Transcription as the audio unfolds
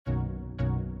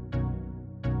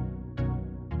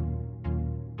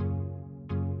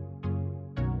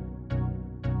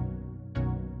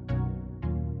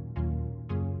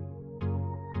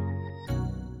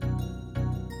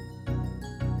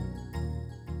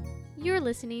You're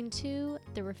listening to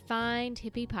the Refined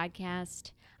Hippie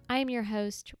Podcast. I am your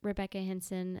host, Rebecca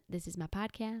Henson. This is my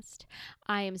podcast.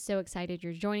 I am so excited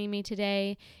you're joining me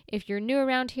today. If you're new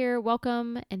around here,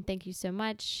 welcome and thank you so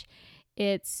much.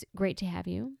 It's great to have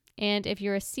you. And if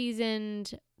you're a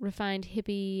seasoned Refined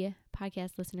Hippie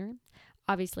podcast listener,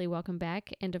 obviously welcome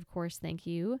back. And of course, thank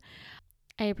you.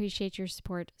 I appreciate your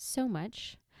support so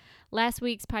much. Last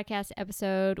week's podcast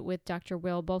episode with Dr.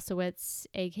 Will Bolsowitz,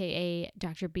 aka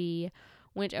Dr. B,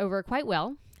 went over quite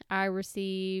well. I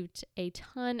received a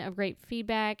ton of great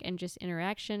feedback and just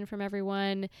interaction from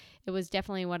everyone. It was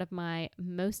definitely one of my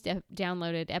most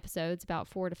downloaded episodes, about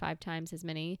 4 to 5 times as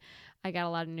many. I got a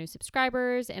lot of new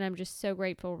subscribers, and I'm just so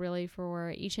grateful really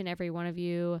for each and every one of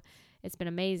you. It's been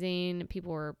amazing.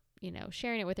 People were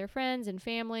sharing it with their friends and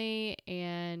family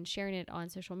and sharing it on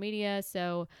social media.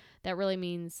 So that really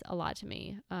means a lot to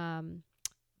me.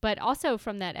 But also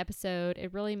from that episode,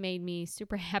 it really made me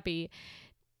super happy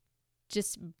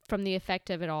just from the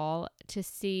effect of it all to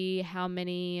see how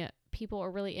many people are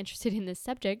really interested in this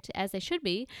subject, as they should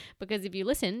be, because if you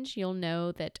listened, you'll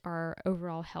know that our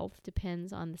overall health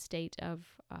depends on the state of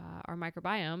our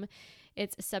microbiome.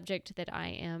 It's a subject that I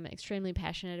am extremely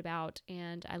passionate about,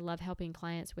 and I love helping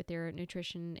clients with their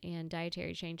nutrition and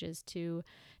dietary changes to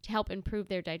help improve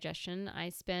their digestion. I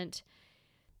spent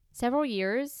several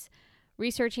years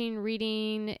researching,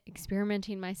 reading,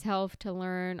 experimenting myself to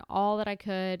learn all that I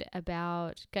could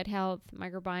about gut health,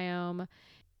 microbiome,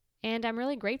 and I'm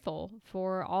really grateful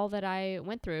for all that I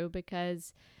went through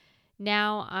because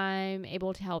now I'm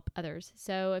able to help others.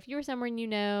 So if you're someone you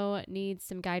know needs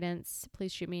some guidance,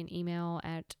 please shoot me an email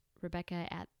at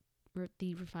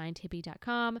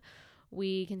rebecca@therefinedhippie.com.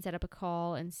 We can set up a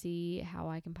call and see how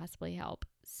I can possibly help.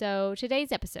 So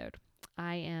today's episode,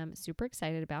 I am super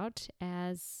excited about,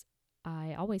 as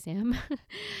I always am,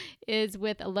 is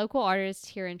with a local artist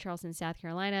here in Charleston, South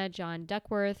Carolina, John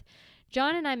Duckworth.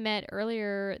 John and I met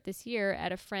earlier this year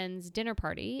at a friend's dinner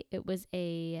party. It was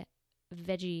a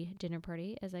veggie dinner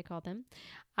party, as I call them.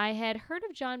 I had heard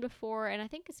of John before and I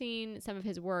think seen some of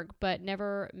his work, but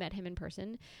never met him in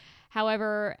person.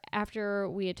 However, after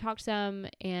we had talked some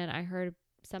and I heard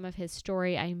some of his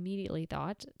story, I immediately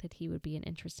thought that he would be an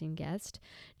interesting guest.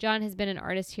 John has been an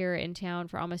artist here in town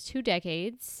for almost 2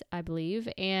 decades, I believe,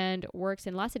 and works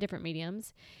in lots of different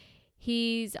mediums.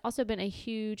 He's also been a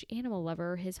huge animal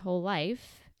lover his whole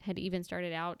life, had even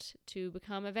started out to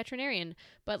become a veterinarian,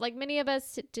 but like many of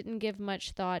us, didn't give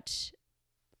much thought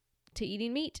to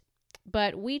eating meat.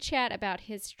 But we chat about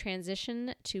his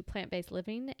transition to plant-based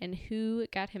living and who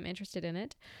got him interested in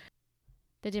it,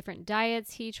 the different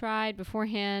diets he tried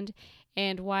beforehand,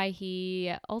 and why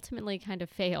he ultimately kind of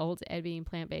failed at being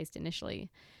plant-based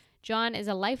initially. John is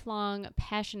a lifelong,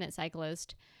 passionate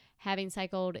cyclist, having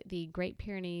cycled the Great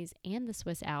Pyrenees and the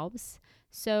Swiss Alps.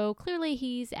 So clearly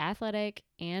he's athletic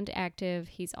and active.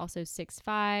 He's also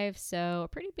 6'5", so a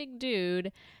pretty big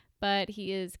dude, but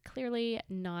he is clearly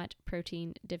not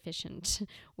protein deficient.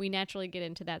 We naturally get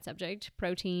into that subject: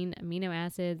 protein, amino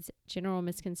acids, general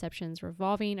misconceptions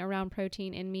revolving around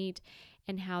protein and meat,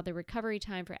 and how the recovery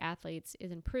time for athletes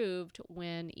is improved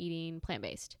when eating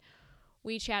plant-based.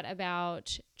 We chat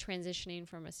about transitioning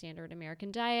from a standard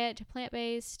American diet to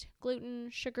plant-based,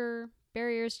 gluten, sugar,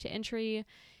 barriers to entry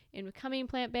in becoming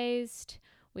plant-based.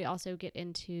 We also get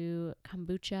into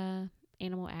kombucha,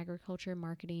 animal agriculture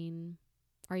marketing,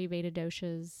 Ayurveda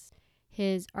doshas,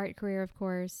 his art career, of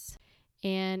course,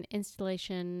 and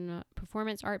installation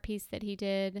performance art piece that he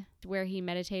did where he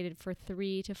meditated for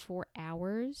 3 to 4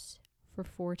 hours for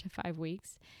 4 to 5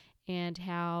 weeks, and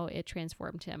how it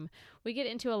transformed him. We get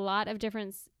into a lot of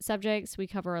different subjects. We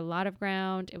cover a lot of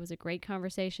ground. It was a great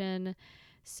conversation.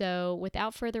 So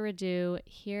without further ado,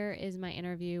 here is my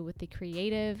interview with the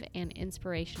creative and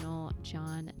inspirational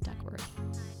John Duckworth.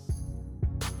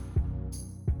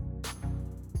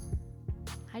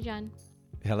 Hi, John.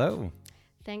 Hello.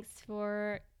 Thanks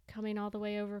for coming all the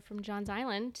way over from John's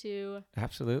Island to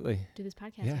Absolutely do this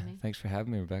podcast Yeah, with me. thanks for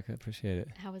having me, Rebecca. Appreciate it.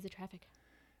 How was the traffic?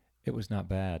 It was not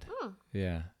bad. Oh.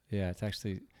 Yeah. It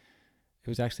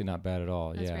was actually not bad at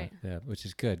all. That's yeah. great. Yeah, which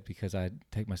is good because I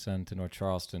take my son to North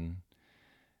Charleston.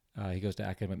 He goes to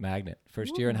Academic Magnet,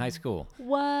 first year in high school.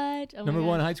 What? Oh Number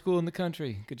 1 high school in the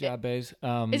country. Good job, Baze.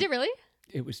 Is it really?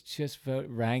 It was just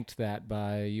ranked that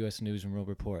by U.S. News and World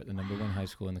Report, the number 1 high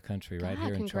school in the country, right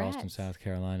here in Charleston, South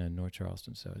Carolina, and North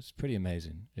Charleston. So it's pretty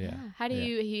amazing. Yeah. How do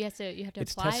you have to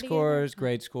It's apply test to scores,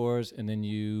 grade scores, and then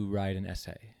you write an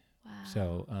essay. Wow.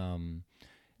 So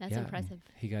that's impressive.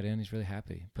 He got in. He's really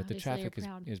happy. But Obviously the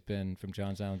traffic has been from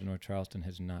Johns Island to North Charleston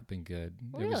has not been good.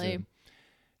 Really?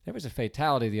 There was a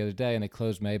fatality the other day, and they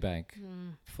closed Maybank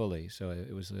fully, so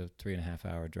it was a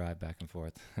 3.5-hour drive back and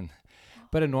forth.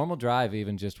 But a normal drive,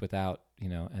 even just without,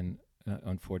 and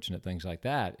unfortunate things like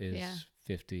that, is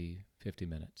 50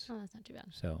 minutes. Oh, that's not too bad.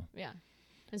 So yeah.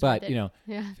 But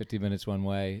 50 minutes one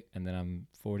way, and then I'm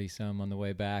 40 some on the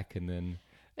way back, and then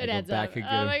it I adds go back up. again.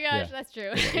 Oh my gosh, that's true.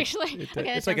 Actually,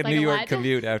 it's like a New York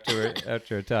commute after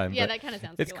a time. Yeah, that kind of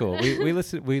sounds. It's cool.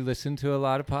 We listen to a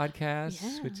lot of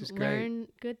podcasts, which is great. Learn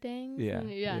good things.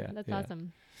 Yeah, that's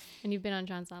awesome. And you've been on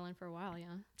Johns Island for a while, yeah?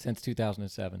 Since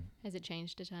 2007. Has it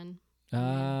changed a ton?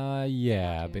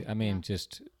 Yeah. But, I mean,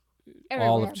 just everywhere.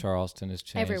 All of Charleston has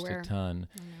changed everywhere. A ton.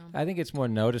 I think it's more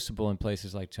noticeable in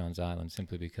places like Johns Island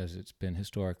simply because it's been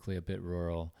historically a bit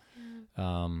rural.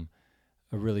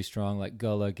 A really strong like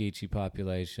Gullah Geechee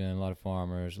population, a lot of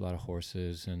farmers, a lot of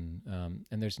horses, and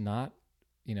there's not,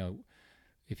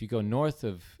 if you go north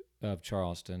of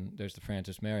Charleston, there's the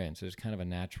Francis Marion, so there's kind of a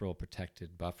natural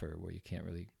protected buffer where you can't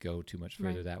really go too much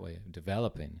further that way of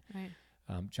developing. Right.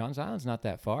 Johns Island's not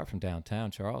that far from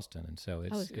downtown Charleston, and so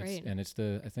it's I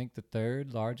think the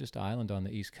third largest island on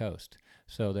the East Coast.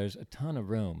 So there's a ton of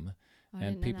room,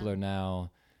 and people are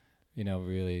now,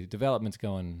 really development's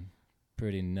going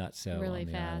pretty nutso really on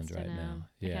the fast, island right now.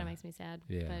 It kind of makes me sad.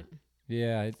 Yeah. But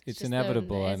it's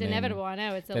inevitable. It's inevitable. I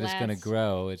know it's that it's going to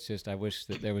grow. It's just I wish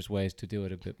that there was ways to do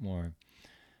it a bit more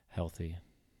healthy.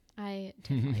 I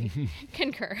definitely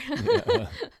concur.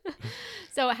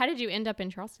 So how did you end up in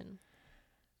Charleston?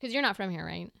 Because you're not from here,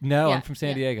 right? No, I'm from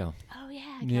San Diego. Oh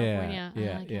yeah, California.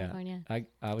 California.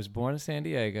 I was born in San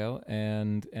Diego,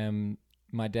 and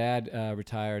my dad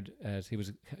retired as he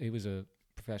was a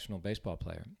professional baseball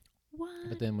player. What?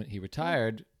 But then when he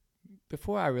retired, I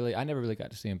never really got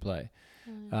to see him play.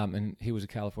 And he was a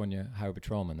California highway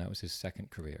patrolman. That was his second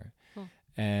career. Cool.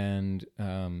 And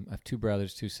I have 2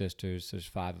 brothers, 2 sisters. There's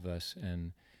 5 of us,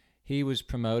 and he was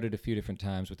promoted a few different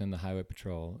times within the highway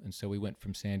patrol. And so we went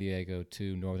from San Diego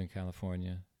to Northern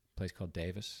California, a place called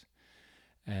Davis,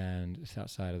 and it's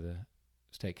outside of the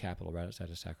state capital, right outside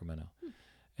of Sacramento.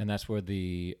 And that's where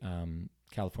the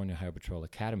California Highway Patrol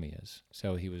Academy is.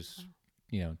 So he was,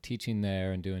 teaching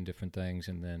there and doing different things.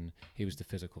 And then he was the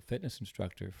physical fitness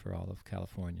instructor for all of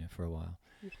California for a while.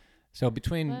 So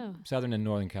between Southern and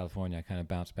Northern California, I kind of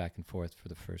bounced back and forth for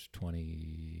the first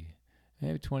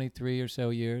 23 or so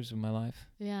years of my life.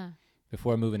 Yeah.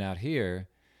 Before moving out here,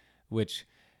 which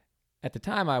at the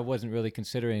time I wasn't really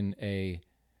considering a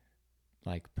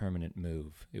permanent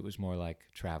move. It was more like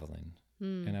traveling.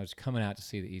 And I was coming out to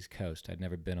see the East Coast. I'd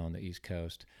never been on the East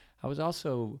Coast. I was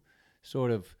also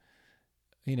sort of,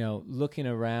 looking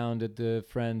around at the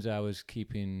friends I was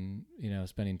keeping,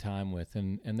 spending time with.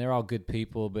 And they're all good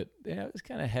people, but it was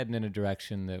kind of heading in a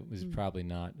direction that was probably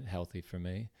not healthy for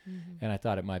me. And I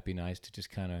thought it might be nice to just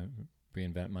kind of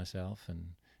reinvent myself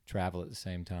and travel at the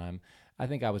same time. I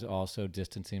think I was also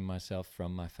distancing myself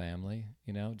from my family,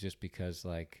 just because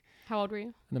How old were you?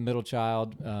 I'm the middle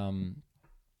child.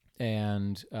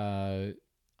 And I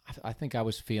think I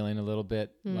was feeling a little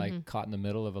bit caught in the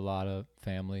middle of a lot of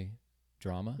family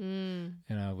drama. And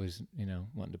I was,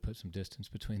 wanting to put some distance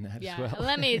between that as well.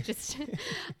 Let me just, I'm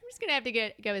just going to have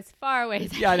to go as far away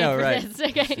as I can I know, right? This,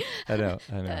 okay. I know.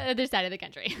 Other side of the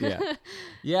country.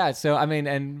 Yeah. So, I mean,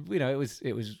 and,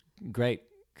 it was great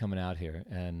coming out here.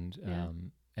 And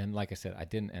like I said, I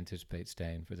didn't anticipate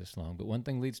staying for this long, but one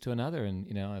thing leads to another. And,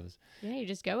 I was you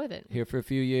just go with it. Here for a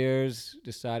few years,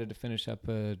 decided to finish up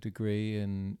a degree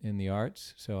in the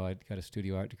arts. So I got a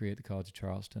studio art degree at the College of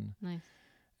Charleston. Nice.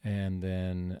 And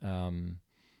then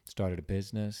started a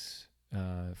business,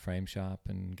 frame shop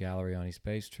and gallery on East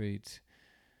Bay Street.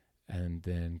 And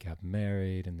then got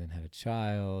married and then had a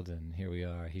child. And here we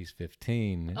are. He's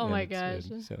 15. Oh, my gosh.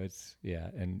 So it's,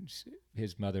 and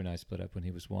his mother and I split up when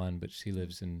he was 1, but she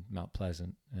lives in Mount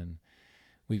Pleasant. And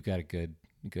we've got a good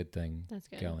thing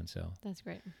going. So that's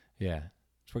great. Yeah.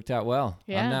 It's worked out well.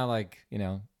 Yeah. I'm now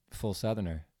full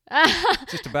Southerner.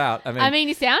 Just about.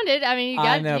 You sounded. You got.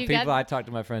 I know people. I talk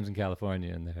to my friends in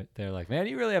California, and they're like, "Man,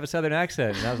 you really have a Southern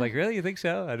accent." And I was like, "Really? You think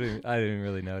so?" I didn't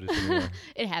really notice anymore.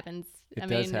 It happens. It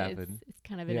does happen. It's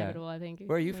kind of inevitable, I think.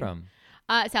 Where are you from?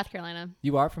 South Carolina.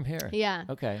 You are from here? Yeah.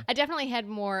 Okay. I definitely had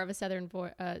more of a Southern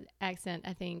accent,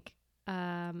 I think. So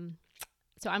I'm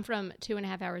from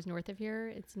 2.5 hours north of here.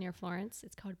 It's near Florence.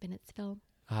 It's called Bennettsville.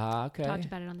 Okay. Talked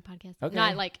about it on the podcast. Okay.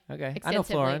 Not okay. I know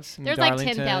Florence. There's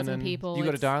Darlington 10,000 people. Do you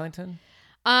go to Darlington?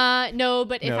 No,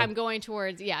 but if I'm going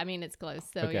towards, it's close.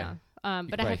 So yeah.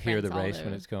 But I have hear the friends all race over.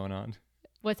 when it's going on.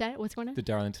 What's that? What's going on? The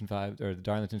Darlington or the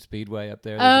Darlington Speedway up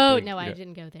there. Oh, no, I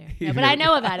didn't go there. No, but I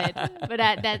know about it. But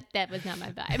that was not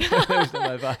my vibe. That was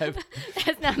not my vibe.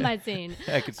 That's not my scene.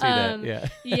 I could see that, yeah.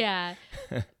 Yeah.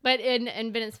 But in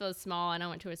Bennettsville is small, and I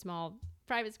went to a small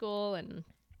private school, and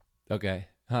Okay.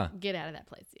 Huh. get out of that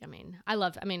place. I mean,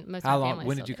 most How of my long? family is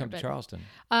When still did you there, come to but, Charleston?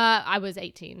 I was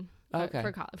 18 Okay.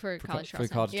 for college Charleston.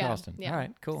 For college Yeah, Charleston. yeah. All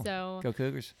right, cool. So Go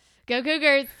Cougars. go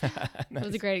Cougars. Nice. It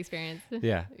was a great experience.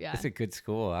 Yeah. Yeah. It's a good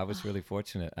school. I was really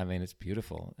fortunate. I mean, it's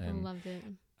beautiful. I And loved it.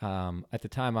 at the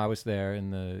time I was there in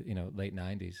the late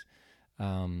 90s,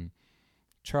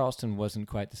 Charleston wasn't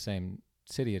quite the same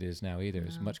city it is now either. It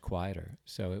was No. much quieter.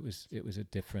 So it was a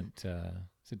different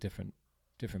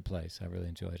different place. I really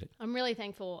enjoyed it. I'm really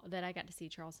thankful that I got to see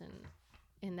Charleston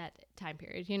in that time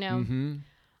period. Mm-hmm.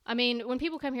 I mean, when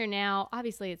people come here now,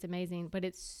 obviously it's amazing, but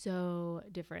it's so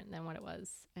different than what it was.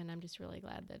 And I'm just really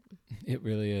glad that It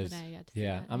really is. I got to see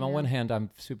Yeah. that, On one hand, I'm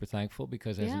super thankful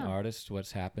because as an Yeah. artist,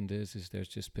 what's happened is there's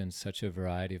just been such a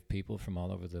variety of people from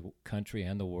all over the country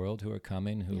and the world who are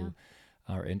coming, who Yeah.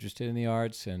 are interested in the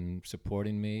arts and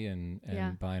supporting me and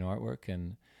Yeah. buying artwork.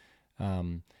 And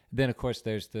then, of course,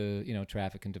 there's the,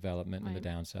 traffic and development and the Right.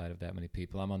 downside of that many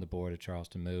people. I'm on the board of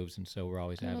Charleston Moves, and so we're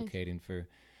always Oh, nice. advocating for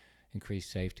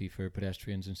increased safety for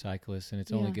pedestrians and cyclists, and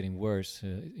it's only Yeah. getting worse,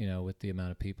 with the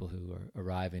amount of people who are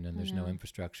arriving, and I there's no know.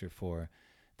 infrastructure for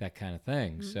that kind of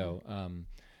thing. Mhm. So,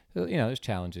 there's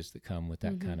challenges that come with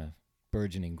that Mhm. kind of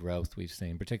burgeoning growth we've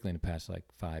seen, particularly in the past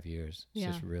 5 years. It's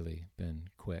Yeah. just really been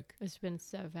quick. It's been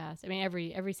so fast. I mean,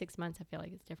 every 6 months, I feel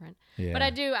like it's different. Yeah. But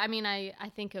I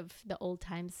think of the old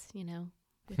times,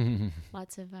 with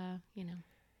lots of,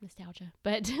 nostalgia.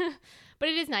 But but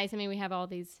it is nice. I mean, we have all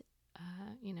these,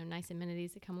 nice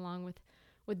amenities that come along with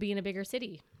being a bigger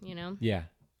city, Yeah.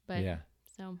 But Yeah.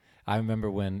 so. I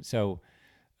remember what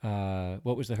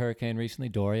was the hurricane recently?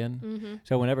 Dorian. Mm-hmm.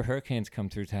 So whenever hurricanes come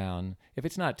through town, if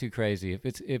it's not too crazy, if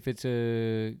it's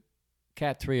a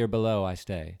Cat 3 or below, I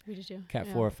stay. We just do. Cat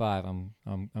Yeah. 4 or 5, I'm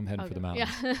heading for the mountains.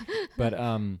 Yeah. But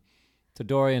so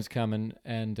Dorian's coming,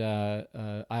 and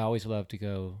I always love to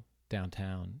go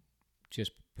downtown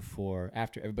just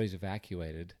after everybody's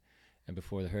evacuated. And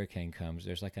before the hurricane comes,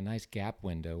 there's like a nice gap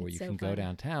window where It's you so can go fun.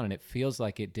 downtown, and it feels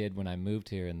like it did when I moved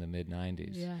here in the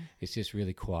mid-90s. Yeah. It's just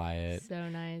really quiet. So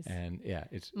nice. And yeah,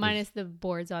 it's Minus the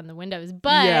boards on the windows,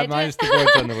 but yeah, minus the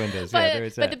boards on the windows. but, Yeah, there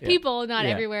is but that. the yeah. people not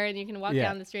Yeah. everywhere, and you can walk Yeah,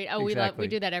 down the street. Oh, exactly. we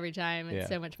do that every time. It's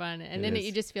Yeah. so much fun, and It then is.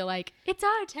 you just feel like it's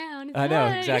our town. It's I know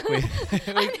mine. exactly.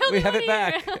 I know we have they're it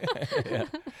back. here. yeah.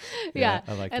 Yeah.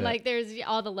 I like And that. like there's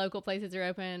all the local places are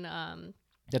open.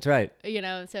 That's right. So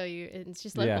it's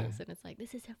just Yeah. locals, and it's like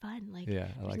this is so fun. Like Yeah, I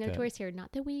there's like no that. tourists here.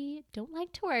 Not that we don't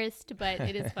like tourists, but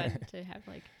it is fun to have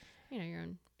your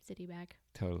own city back.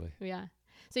 Totally. Yeah.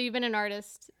 So you've been an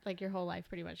artist like your whole life,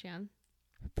 pretty much, yeah.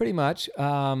 Pretty much.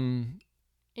 In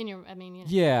your, I mean,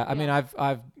 Yeah, I mean, Yeah.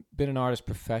 I've been an artist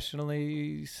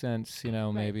professionally since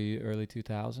Right. maybe early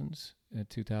 2000s,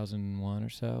 2001 or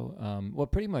so. Well,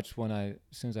 pretty much as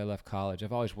soon as I left college,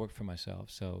 I've always worked for myself.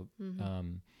 So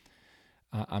Mhm.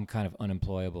 I'm kind of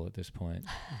unemployable at this point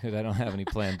because I don't have any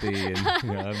plan B, and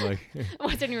I'm like,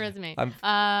 What's on your resume? I'm-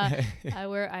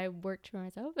 I worked for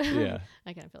myself. Yeah.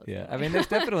 I kind of feel the yeah. same I way. mean, there's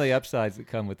definitely upsides that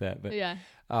come with that, but yeah.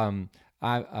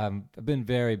 I've been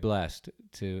very blessed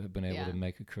to have been able Yeah. to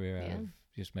make a career out Yeah. of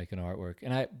just making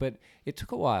artwork. But it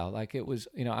took a while. Like it was,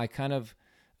 I kind of,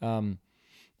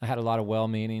 I had a lot of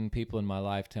well-meaning people in my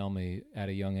life tell me at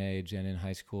a young age and in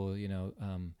high school,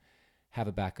 have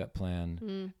a backup plan.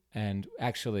 Mm. And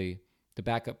actually, the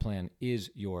backup plan is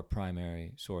your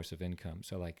primary source of income.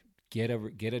 So like, get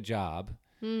a job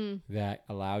Mm. that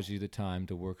allows you the time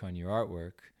to work on your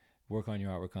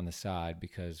artwork on the side,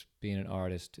 because being an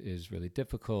artist is really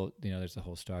difficult. There's the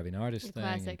whole starving artist The thing.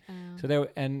 classic. So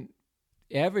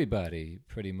everybody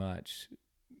pretty much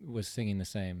was singing the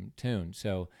same tune.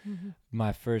 So Mhm.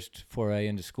 my first foray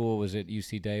into school was at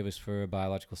UC Davis for a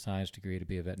biological science degree to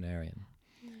be a veterinarian.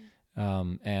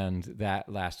 And that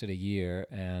lasted a year.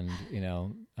 And,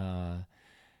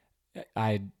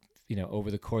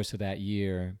 over the course of that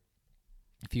year,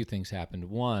 a few things happened.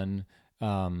 One,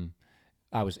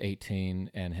 I was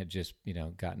 18 and had just,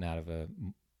 gotten out of a,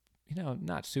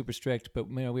 not super strict, but,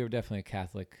 we were definitely a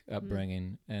Catholic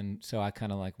upbringing. And so I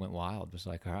kind of went wild, was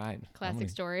like, all right. Classic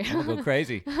story. I'm gonna go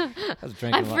crazy. I was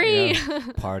drinking I'm a lot, free.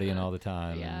 partying all the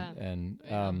time. Yeah.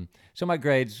 And so my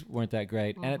grades weren't that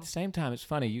great. And at Uh-huh. the same time, it's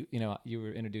funny, you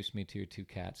were introducing me to your two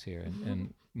cats here.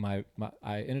 And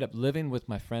I ended up living with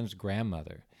my friend's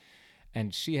grandmother.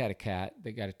 And she had a cat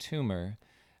that got a tumor.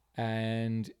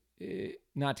 And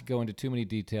not to go into too many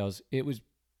details, it was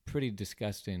pretty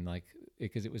disgusting. Like,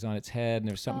 because it was on its head, and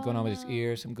there was something going on with its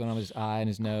ear, something going on with his eye and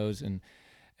his nose, and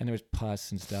there was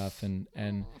pus and stuff, and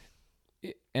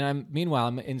meanwhile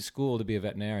I'm in school to be a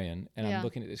veterinarian, and I'm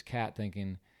looking at this cat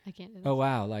thinking, I can't do this. oh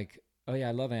wow, like, oh yeah,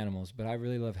 I love animals, but I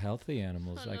really love healthy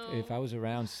animals. Oh, like no. if I was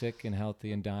around sick and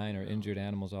healthy and dying or injured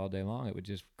animals all day long, it would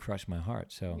just crush my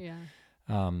heart. So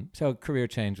so career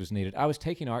change was needed. I was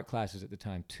taking art classes at the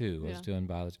time too. I was doing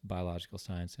biological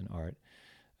science and art.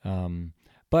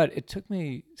 But it took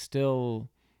me still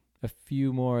a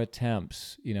few more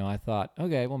attempts. You know, I thought,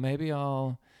 okay, well, maybe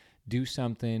I'll do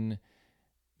something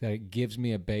that gives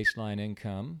me a baseline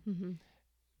income,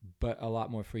 but a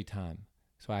lot more free time.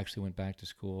 So I actually went back to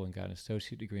school and got an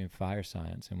associate degree in fire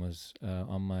science and was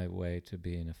on my way to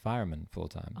being a fireman full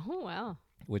time. Oh, wow.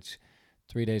 Which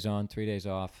 3 days on, 3 days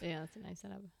off. Yeah, that's a nice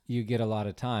setup. You get a lot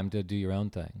of time to do your own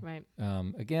thing. Right.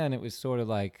 Again, it was sort of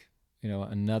like, you know,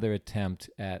 another attempt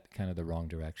at kind of the wrong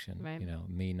direction. Right. You know,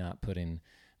 me not putting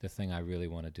the thing I really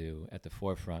want to do at the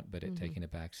forefront, but it taking a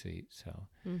back seat. So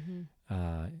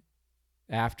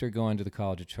after going to the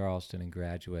College of Charleston and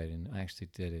graduating, I actually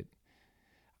did it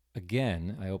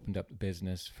again. I opened up a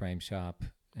business, frame shop,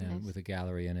 and with a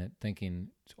gallery in it, thinking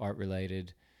it's art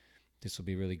related. This will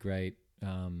be really great.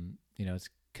 You know, it's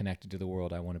connected to the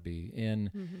world I want to be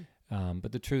in.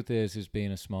 But the truth is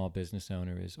being a small business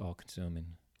owner is all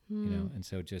consuming. You know, and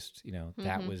so just, you know,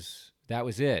 that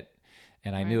was it.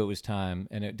 And I knew it was time,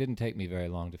 and it didn't take me very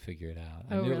long to figure it out.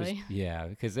 I knew really? It was,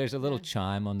 because there's a little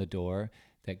chime on the door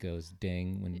that goes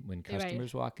ding when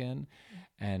customers walk in,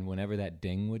 and whenever that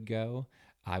ding would go,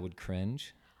 I would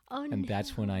cringe. Oh, and no.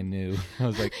 that's when I knew. I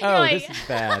was like, oh, this is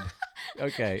bad.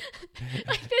 Okay.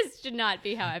 Like, this should not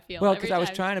be how I feel. Well, because I was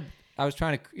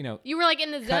trying to, you know, you were like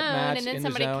in the zone, and then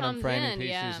somebody comes I'm framing in,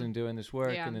 pieces and doing this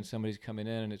work, and then somebody's coming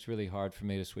in, and it's really hard for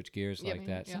me to switch gears like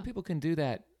that. Some people can do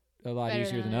that a lot better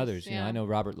easier than others. You know, I know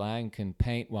Robert Lang can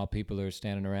paint while people are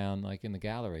standing around like in the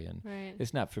gallery, and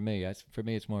it's not for me. For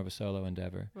me, it's more of a solo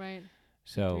endeavor. Right.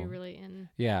 So to be really in.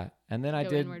 Yeah, and then I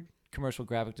did inward. Commercial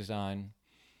graphic design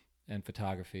and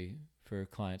photography for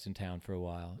clients in town for a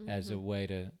while as a way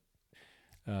to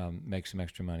make some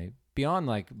extra money beyond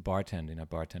like bartending. I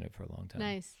bartended for a long time.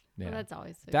 Nice. Yeah. Well, that's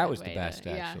always a that good was the way best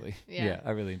to, actually. Yeah.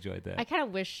 I really enjoyed that. I kind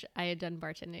of wish I had done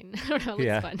bartending. I don't know.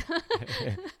 It looks fun.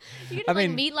 You get to I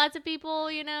mean, meet lots of people,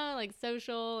 you know, like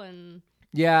social and.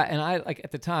 Yeah, and I like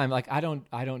at the time, like I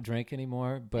don't drink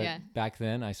anymore, but back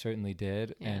then I certainly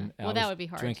did, and I was that would be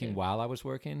hard drinking too. while I was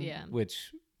working. Yeah.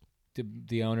 Which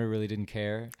the owner really didn't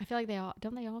care. I feel like they all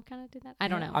kind of do that. I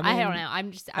don't know. I mean, I don't know.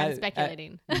 I'm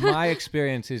speculating. My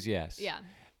experience is yes. Yeah.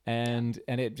 And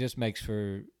it just makes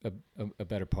for a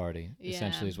better party.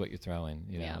 Essentially, is what you're throwing,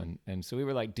 you know. And so we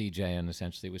were like DJing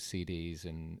essentially with CDs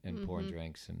and pouring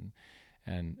drinks and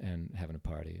having a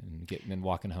party and then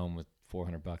walking home with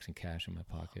 $400 in cash in my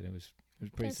pocket. It was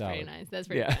pretty solid. Pretty nice. That's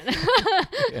pretty fun.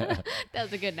 Yeah. That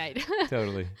was a good night.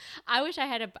 Totally. I wish I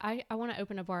had I want to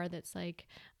open a bar that's like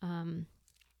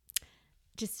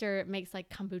just makes like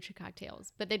kombucha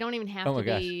cocktails, but they don't even have to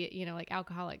be, you know, like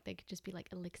alcoholic. They could just be like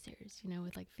elixirs, you know,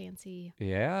 with like fancy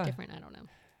different, I don't know.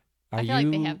 I feel like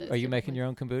they have those. Are you making your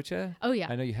own kombucha? Oh yeah.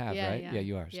 I know you have, right? Yeah,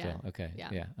 you are still. Okay.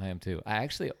 Yeah, I am too. I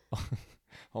actually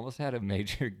almost had a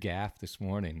major gaffe this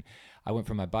morning. I went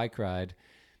for my bike ride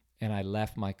and I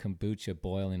left my kombucha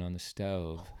boiling on the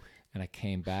stove. And I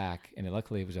came back, and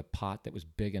luckily it was a pot that was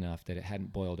big enough that it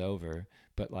hadn't boiled over,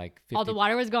 but like all the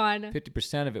water was gone.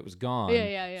 50% of it was gone.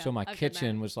 Yeah. So my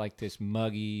kitchen was like this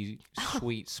muggy,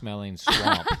 sweet-smelling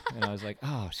swamp, and I was like,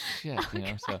 "Oh shit!" You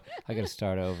know. So I got to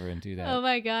start over and do that. Oh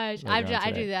my gosh,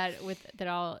 I do that with that.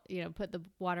 I'll put the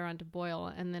water on to boil,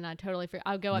 and then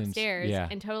I'll go upstairs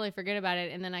and totally forget about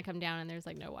it, and then I come down and there's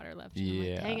like no water left. And I'm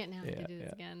like, dang it! Now I have to do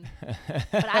this again.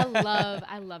 But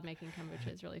I love making kombucha.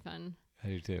 It's really fun. I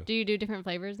do too. Do you do different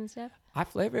flavors and stuff? I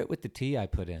flavor it with the tea I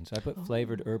put in. So I put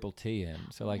flavored herbal tea in.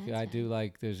 So like I do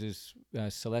like there's this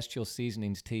Celestial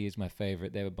Seasonings tea is my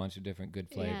favorite. They have a bunch of different good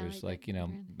flavors like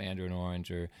mandarin orange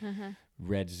or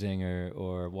red zinger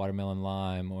or watermelon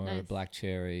lime or black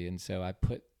cherry. And so I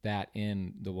put that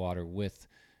in the water with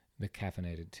the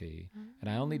caffeinated tea.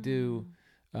 And I only do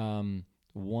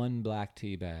one black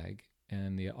tea bag.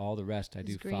 And all the rest I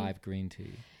do 5 green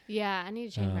tea. Yeah, I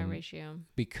need to change my ratio.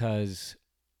 Because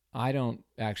I don't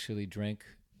actually drink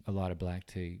a lot of black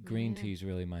tea. Green tea is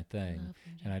really my thing.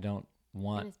 And I don't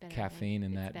want caffeine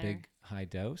in that big high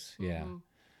dose. Yeah.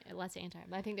 Less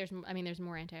I think there's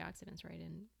more antioxidants, right,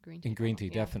 in green tea. In green tea,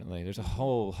 definitely. There's a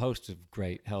whole host of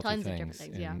great healthy Tons things, of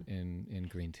different things, in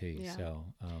green tea. Yeah. So,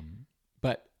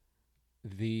 but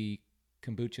the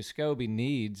kombucha SCOBY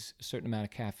needs a certain amount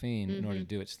of caffeine in order to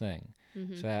do its thing.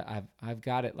 So I've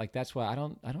got it like that's why I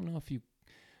don't know if you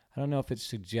I don't know if it's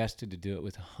suggested to do it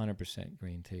with 100%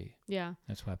 green tea. Yeah.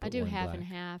 That's why I put I do one half black. and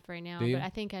half right now, Do you? but I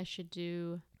think I should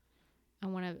do. I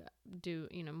want to do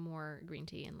more green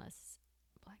tea and less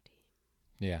black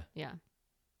tea. Yeah. Yeah.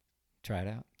 Try it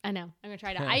out. I know. I'm gonna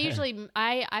try it out. I usually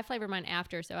I flavor mine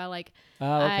after, so I like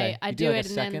Oh, okay. I you do like it a and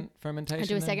second then fermentation. I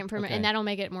do a then? second ferment, Okay. and that'll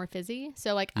make it more fizzy.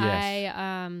 So like Yes.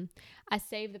 I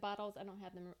save the bottles. I don't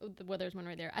have them. Well, there's one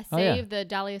right there. I Oh, yeah. save the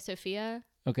Dahlia Sophia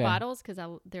Okay. bottles because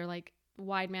they're like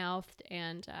wide mouthed,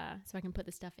 and so I can put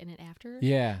the stuff in it after.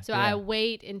 Yeah. So yeah. I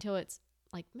wait until it's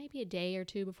like maybe a day or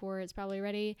two before it's probably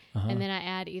ready, and then I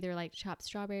add either like chopped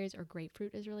strawberries or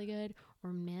grapefruit is really good,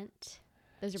 or mint.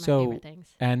 Those are my favorite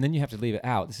things. And then you have to leave it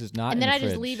out. This is not. And then in the I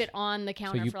just fridge. leave it on the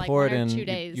counter So you for like pour 1 it or in, 2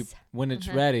 days. when it's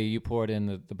ready, you pour it in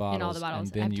the bottles. In all the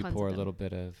bottles. And I have then you tons pour of a them. little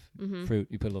bit of fruit.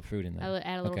 You put a little fruit in there. I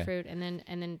add a little fruit and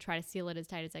then try to seal it as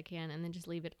tight as I can, and then just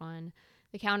leave it on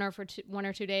the counter for 1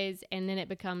 or 2 days, and then it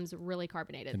becomes really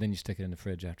carbonated. And then you stick it in the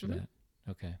fridge after that.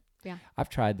 Okay. Yeah. I've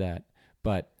tried that,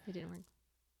 but it didn't work.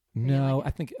 no,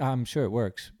 like I'm sure it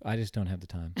works. I just don't have the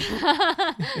time.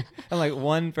 I'm like,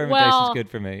 one fermentation is good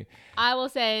for me. I will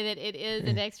say that it is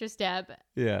an extra step.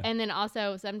 Yeah. And then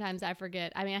also sometimes I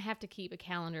forget. I mean, I have to keep a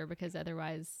calendar because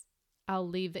otherwise I'll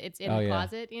leave it's in the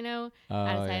closet, out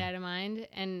of sight, out of mind.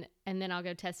 And then I'll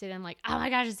go test it and I'm like, oh my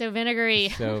gosh, it's so vinegary.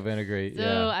 So vinegary. So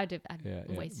yeah.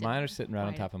 I wasted. Mine are sitting right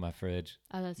on top of my fridge.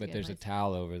 Oh, that's but good. there's a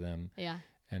towel over them. Yeah.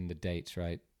 And the date's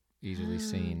right. Easily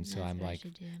seen. So I'm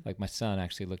like my son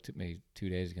actually looked at me 2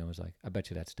 days ago and was like, I bet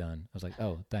you that's done. I was like,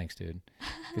 oh, thanks, dude.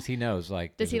 Because he knows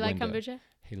like. Does he like window. kombucha?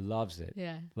 He loves it.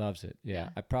 Yeah. Loves it. Yeah.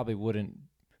 I definitely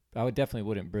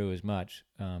wouldn't brew as much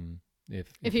if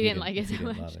he didn't like it so he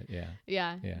didn't much. love it. Yeah.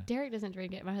 Yeah. Yeah. Derek doesn't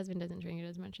drink it. My husband doesn't drink it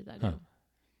as much as I do. Huh.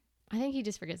 I think he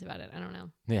just forgets about it. I don't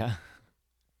know. Yeah.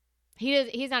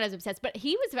 He's not as obsessed, but I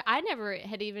don't know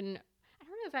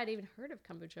if I'd even heard of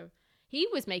kombucha. He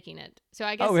was making it. So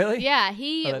I guess. Oh, really? Yeah.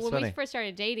 That's when funny. we first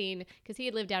started dating, because he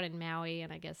had lived out in Maui,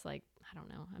 and I guess I don't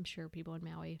know. I'm sure people in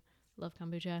Maui love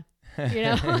kombucha.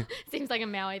 Seems like a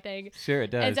Maui thing. Sure,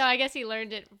 it does. And so I guess he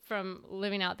learned it from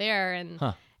living out there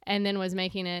and then was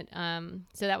making it.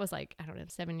 So that was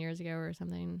 7 years ago or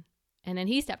something. And then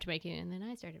he stopped making it, and then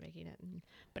I started making it.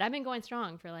 But I've been going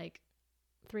strong for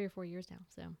 3 or 4 years now.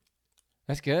 So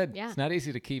that's good. Yeah. It's not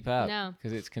easy to keep up. No.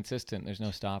 Because it's consistent. There's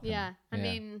no stopping. Yeah. I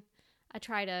mean, I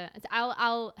try to.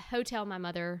 I'll hotel my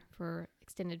mother for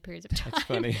extended periods of time. That's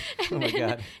funny. Oh my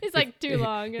God. It's too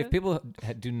long. If people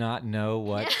do not know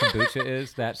what kombucha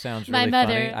is, that sounds My really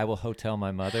mother. funny. I will hotel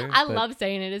my mother. I love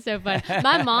saying it. It's so fun.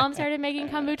 My mom started making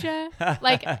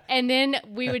kombucha, and then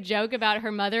we would joke about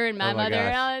her mother and my mother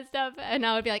and all that stuff. And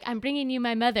I would be like, "I'm bringing you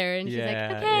my mother," and she's like,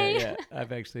 "Okay." Yeah.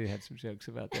 I've actually had some jokes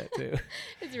about that too.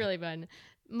 It's really fun.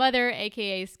 Mother,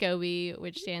 aka SCOBY,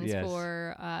 which stands Yes.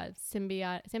 for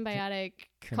symbiotic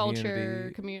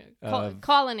Community culture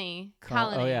colony.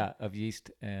 Oh yeah, of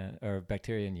yeast or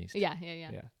bacteria and yeast. Yeah.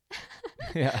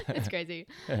 Yeah. It's crazy.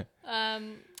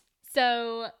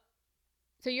 So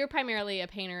you're primarily a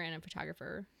painter and a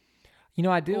photographer.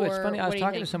 I do. It's Or funny. I what was do you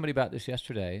talking to think? somebody about this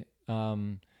yesterday,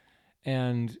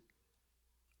 and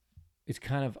it's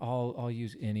kind of I'll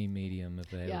use any medium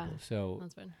available. Yeah. So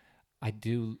That's fun. I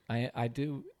do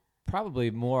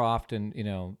probably more often,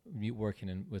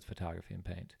 working with photography and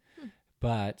paint.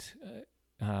 But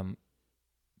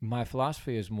my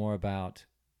philosophy is more about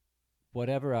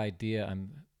whatever idea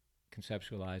I'm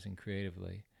conceptualizing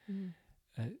creatively.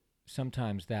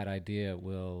 Sometimes that idea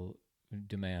will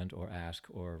demand or ask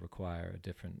or require a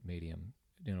different medium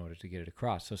in order to get it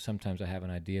across. So sometimes I have an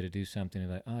idea to do something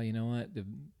and like, oh, you know what?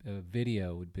 A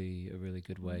video would be a really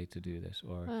good way to do this,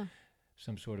 or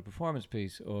some sort of performance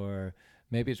piece, or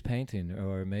maybe it's painting,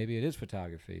 or maybe it is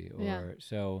photography, or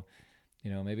so,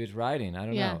 maybe it's writing. I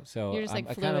don't know. So I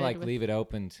kind of leave it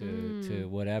open to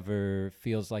whatever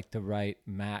feels like the right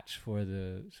match for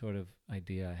the sort of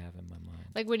idea I have in my mind.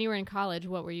 Like when you were in college,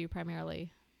 what were you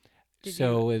primarily? It's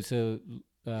a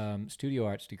studio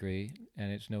arts degree,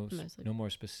 and it's no more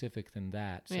specific than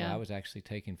that. So I was actually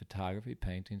taking photography,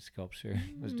 painting, sculpture.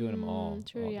 I was doing them all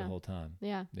the whole time.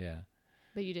 Yeah. Yeah.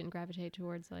 But you didn't gravitate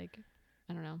towards I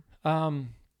don't know.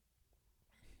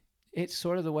 It's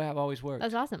sort of the way I've always worked.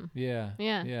 That's awesome. Yeah.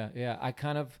 I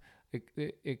kind of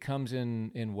it comes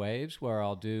in waves where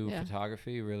I'll do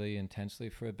photography really intensely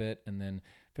for a bit, and then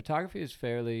photography is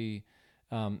fairly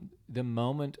the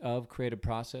moment of creative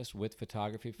process with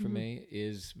photography for me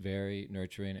is very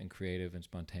nurturing and creative and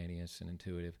spontaneous and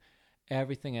intuitive.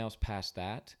 Everything else past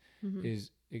that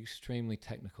is extremely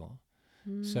technical.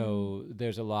 So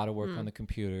there's a lot of work on the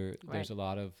computer. There's a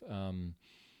lot of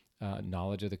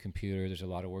knowledge of the computer. There's a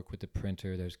lot of work with the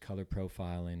printer. There's color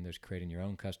profiling. There's creating your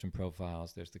own custom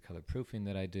profiles. There's the color proofing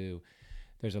that I do.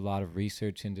 There's a lot of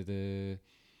research into the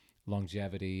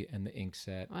longevity and the ink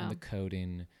set and the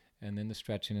coating and then the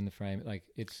stretching in the frame. Like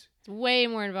it's way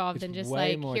more involved than just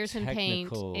like here's some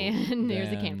paint and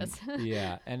here's a canvas.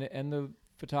 Yeah, and the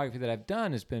photography that I've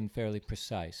done has been fairly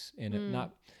precise in it.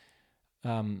 Not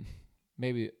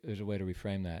maybe there's a way to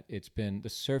reframe that. It's been the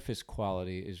surface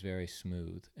quality is very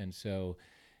smooth, and so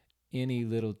any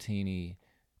little teeny,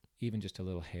 even just a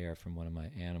little hair from one of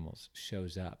my animals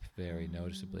shows up very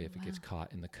noticeably if it gets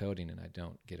caught in the coating and I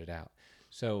don't get it out.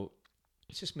 So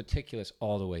it's just meticulous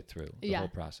all the way through the whole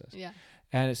process. Yeah.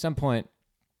 And at some point,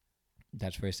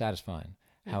 that's very satisfying.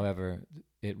 However,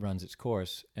 it runs its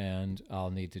course, and I'll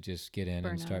need to just get in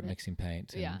and start mixing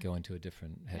paint and go into a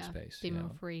different headspace. Be more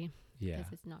free. Yeah.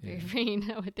 Because it's not very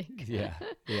freeing, I would think. Yeah.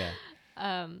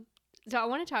 So I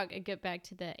want to get back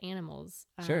to the animals.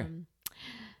 Sure.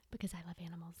 Because I love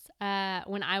animals.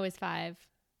 When I was 5,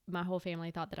 my whole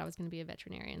family thought that I was going to be a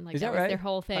veterinarian. Like Is that was right? their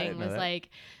whole thing was that. like,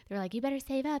 they were like, you better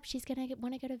save up. She's going to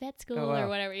want to go to vet school or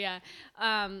whatever. Yeah.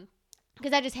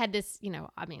 Because I just had this,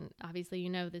 I mean, obviously,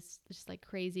 this just like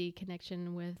crazy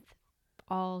connection with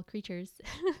all creatures.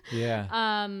 Yeah.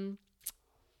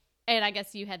 And I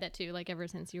guess you had that too. Like ever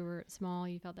since you were small,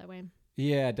 you felt that way.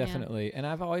 Yeah, definitely. Yeah. And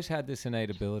I've always had this innate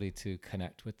ability to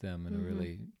connect with them in a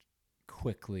really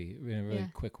quick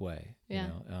way. Yeah.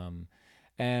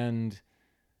 And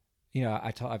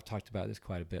I've talked about this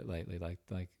quite a bit lately.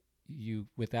 Like you,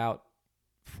 without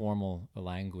formal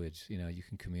language, you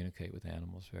can communicate with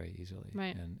animals very easily,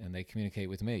 right? And they communicate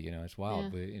with me. It's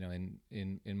wild. Yeah. But,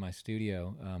 in my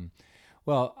studio,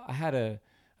 I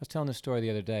was telling this story the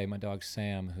other day. My dog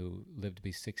Sam, who lived to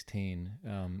be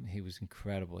 16, he was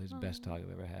incredible. He's the best dog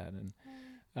I've ever had,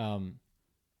 and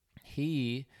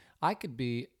I could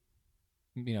be,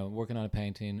 working on a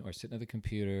painting or sitting at the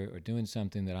computer or doing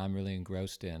something that I'm really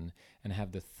engrossed in, and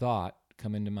have the thought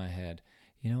come into my head,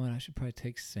 you know what, I should probably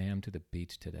take Sam to the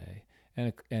beach today.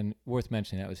 And worth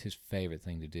mentioning, that was his favorite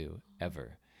thing to do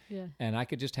ever. Yeah. And I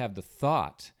could just have the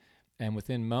thought, and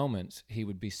within moments, he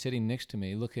would be sitting next to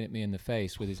me, looking at me in the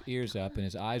face with his ears up and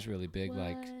his eyes really big,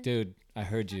 like, dude, I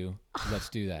heard you. Let's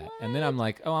do that. And then I'm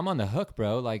like, oh, I'm on the hook,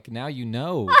 bro. Like, now you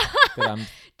know that I'm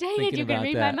Dang thinking it, you about can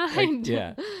read that. my mind.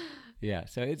 Like, yeah.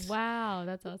 So it's wow,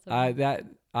 that's awesome.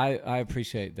 I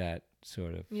appreciate that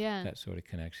sort of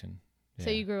connection. Yeah.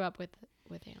 So you grew up with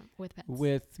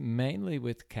pets? Mainly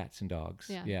with cats and dogs.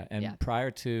 Yeah. And prior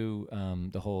to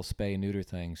the whole spay and neuter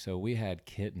thing, so we had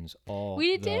kittens all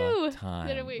the time.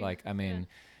 Didn't we? Like, I mean,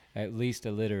 at least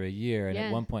a litter a year. And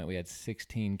at one point we had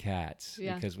 16 cats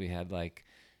because we had like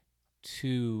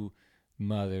 2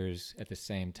 mothers at the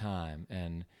same time.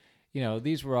 And,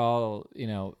 these were all,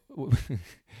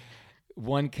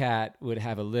 one cat would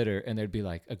have a litter, and there'd be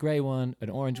like a gray one, an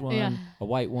orange one, a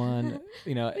white one,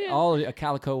 all a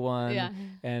calico one. Yeah.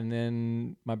 And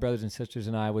then my brothers and sisters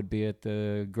and I would be at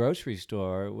the grocery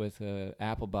store with an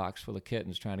apple box full of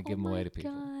kittens trying to give them away to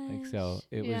people. Like, so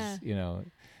it was, it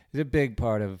was a big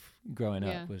part of growing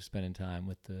up was spending time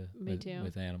with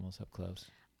with animals up close.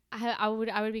 I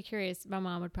would be curious. My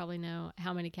mom would probably know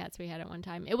how many cats we had at one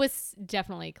time. It was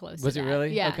definitely close. Was to it that.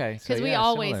 really? Yeah. Okay. Because we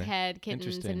always similar. had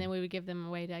kittens, and then we would give them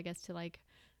away to, I guess, to like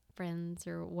friends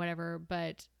or whatever.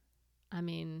 But I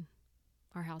mean,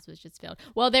 our house was just filled.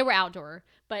 Well, they were outdoor,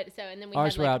 but and then we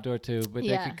ours had, were outdoor too, but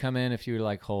they could come in if you were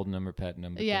like holding them or petting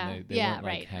them. But they weren't,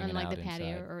 like, hanging on like out the patio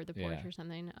inside. or the porch or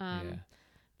something.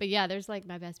 But yeah, there's like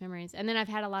my best memories, and then I've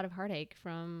had a lot of heartache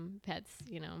from pets.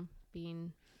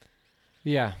 Being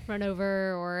run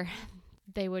over, or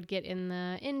they would get in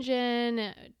the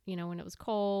engine, when it was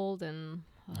cold, and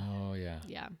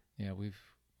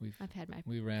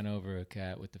we ran over a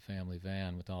cat with the family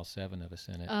van with all 7 of us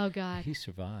in it. Oh God, he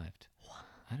survived.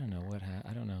 I don't know what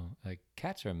I don't know. Like,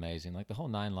 cats are amazing. Like, the whole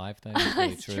 9 life thing is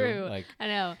really true. Like, I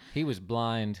know. He was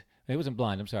blind. He wasn't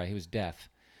blind. I'm sorry. He was deaf.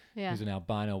 Yeah. He was an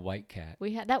albino white cat.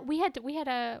 We had a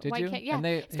white cat. Yeah. And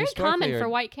it's very common for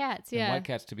white cats. Yeah. White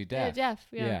cats to be deaf. Yeah, deaf.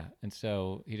 Yeah. And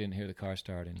so he didn't hear the car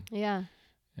starting. Yeah.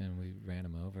 And we ran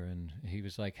him over, and he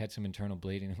was like, had some internal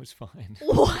bleeding. It was fine.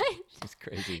 What? It's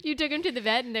crazy. You took him to the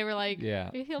vet, and they were like,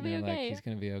 he'll be okay. Like, he's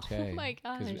going to be okay. Oh my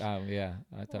gosh.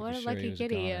 I thought what for a sure lucky he was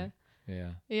kitty. gone. Yeah.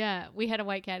 Yeah. We had a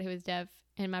white cat who was deaf,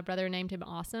 and my brother named him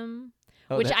Awesome,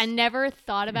 which I never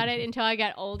thought about it until I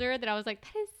got older, that I was like,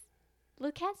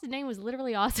 the cat's name was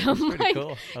literally Awesome. That's pretty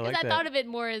cool. I thought of it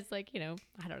more as like, I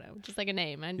don't know, just like a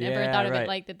name. I never thought of it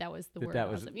like that was the word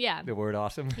awesome. Yeah. The word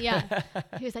awesome. Yeah.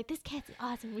 He was like, this cat's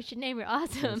awesome. We should name her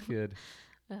Awesome. That's good.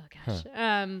 Oh gosh.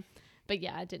 Huh. But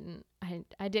yeah,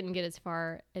 I didn't get as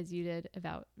far as you did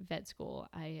about vet school.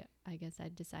 I guess I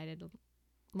decided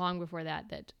long before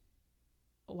that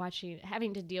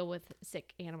having to deal with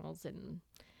sick animals and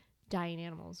dying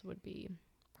animals would be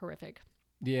horrific.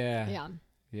 Yeah. Yeah.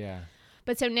 Yeah.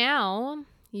 But so now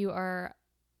you are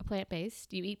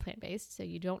plant-based. You eat plant-based, so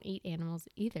you don't eat animals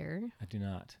either. I do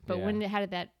not. But yeah. how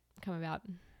did that come about?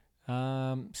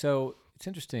 So it's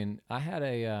interesting. I had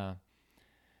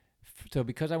so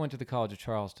because I went to the College of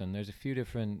Charleston, there's a few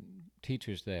different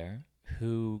teachers there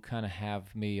who kind of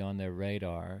have me on their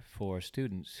radar for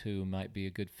students who might be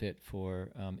a good fit for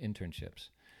internships.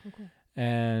 Okay.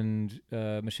 And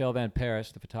Michelle Van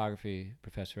Paris, the photography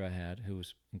professor I had, who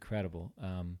was incredible,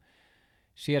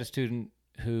 she had a student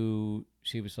who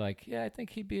she was like, yeah, I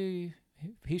think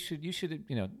you should,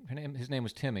 his name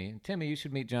was Timmy. And Timmy, you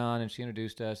should meet John. And she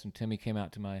introduced us, and Timmy came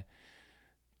out to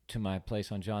my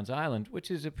place on John's Island,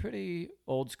 which is a pretty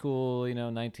old school,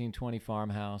 1920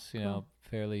 farmhouse, Cool.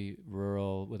 fairly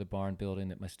rural with a barn building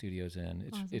that my studio's in.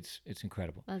 Awesome. It's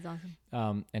incredible. That's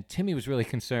awesome. And Timmy was really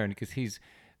concerned because he's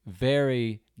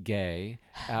very gay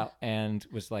and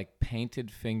was like painted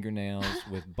fingernails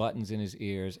with buttons in his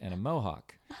ears and a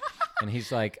mohawk. And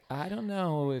he's like, I don't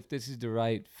know if this is the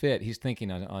right fit. He's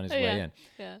thinking on his way in.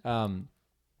 Yeah.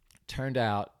 Turned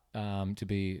out to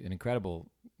be an incredible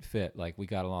fit. Like, we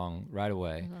got along right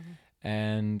away.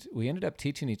 And we ended up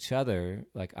teaching each other.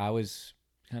 Like, I was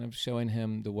kind of showing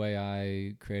him the way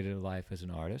I created a life as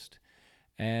an artist,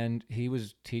 and he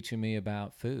was teaching me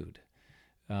about food.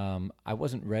 I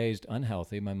wasn't raised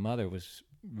unhealthy. My mother was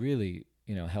really,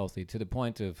 healthy to the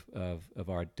point of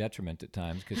our detriment at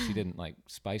times, because she didn't like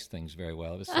spice things very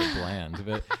well. It was so bland.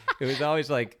 But it was always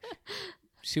like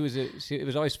it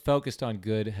was always focused on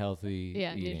good, healthy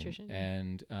eating, nutrition,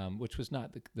 and which was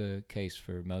not the case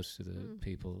for most of the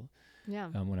people. Yeah.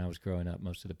 When I was growing up,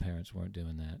 most of the parents weren't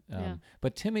doing that. Yeah.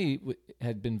 But Timmy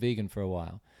had been vegan for a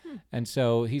while. And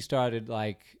so he started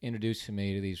like introducing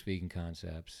me to these vegan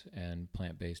concepts and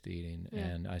plant-based eating,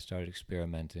 and I started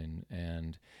experimenting,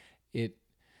 and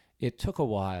it took a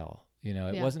while.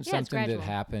 It wasn't something that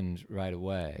happened right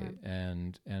away. Right.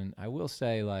 And I will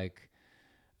say, like,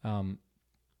 I'm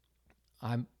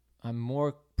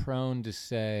more prone to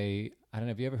say, I don't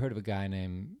know, have you ever heard of a guy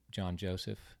named John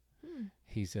Joseph?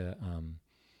 He's a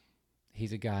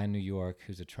guy in New York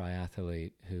who's a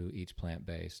triathlete who eats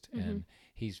plant-based, and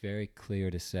he's very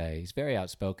clear to say, he's very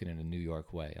outspoken in a New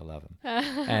York way. I love him.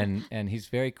 and he's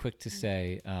very quick to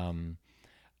say,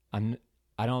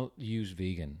 I don't use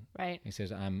vegan. Right. He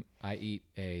says, I eat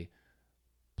a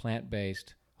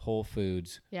plant-based, whole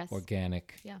foods,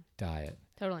 organic diet.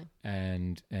 Totally.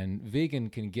 And vegan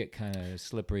can get kind of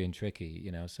slippery and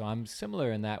tricky, So I'm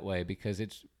similar in that way, because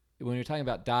when you're talking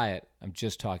about diet, I'm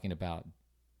just talking about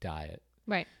diet.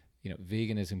 Right.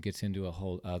 Veganism gets into a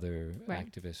whole other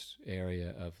activist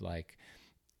area of like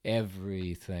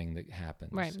everything that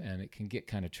happens. Right. And it can get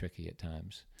kind of tricky at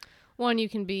times. One, you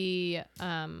can be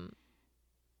a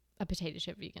potato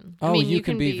chip vegan. Oh, you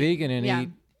can be vegan and eat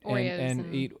Oreos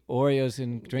and eat Oreos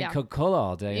and drink Coca-Cola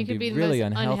all day and be the really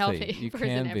most unhealthy. You person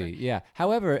can ever. be, yeah.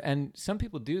 However, and some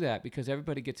people do that because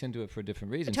everybody gets into it for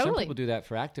different reasons. Totally. Some people do that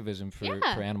for activism, for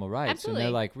animal rights. Absolutely. And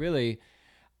they're like, really,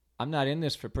 I'm not in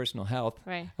this for personal health.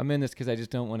 Right. I'm in this because I just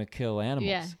don't want to kill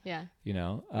animals. Yeah.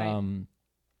 Right.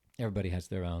 Everybody has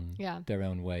their own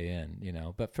way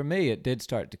in, But for me, it did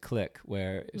start to click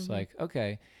where it's like,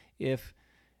 okay, if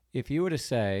you were to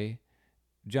say,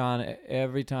 John,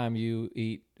 every time you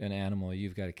eat an animal,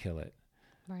 you've got to kill it.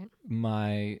 Right.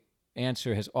 My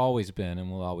answer has always been and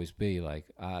will always be like,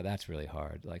 that's really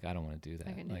hard. Like, I don't want to do that.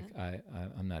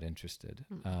 I'm not interested.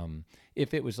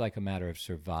 If it was like a matter of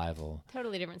survival,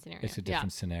 totally different scenario. It's a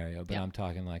different scenario. But I'm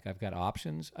talking like, I've got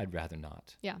options. I'd rather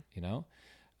not. Yeah.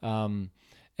 And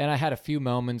I had a few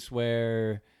moments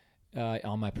where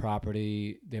on my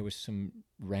property there was some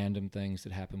random things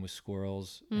that happened with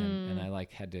squirrels, and I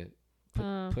like had to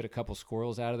put a couple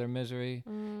squirrels out of their misery,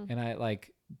 and I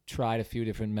like tried a few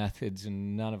different methods,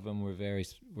 and none of them were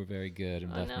very good,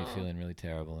 and left me feeling really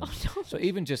terrible. And so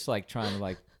even just like trying to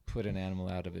like put an animal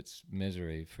out of its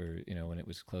misery for when it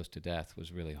was close to death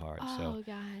was really hard.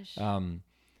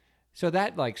 So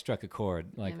that like struck a chord.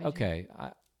 Like, okay,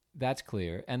 that's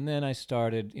clear. And then I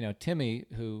started, Timmy,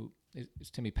 who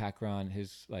is Timmy Packron,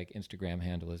 his like Instagram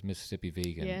handle is Mississippi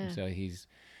Vegan. Yeah. So he's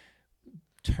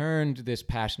turned this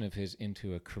passion of his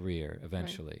into a career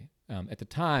eventually. Right. At the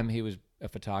time, he was a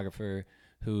photographer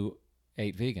who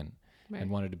ate vegan and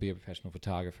wanted to be a professional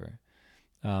photographer.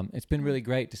 It's been really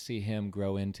great to see him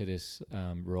grow into this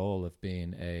role of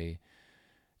being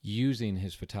using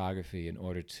his photography in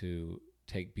order to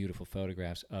take beautiful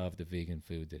photographs of the vegan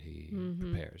food that he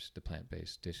prepares, the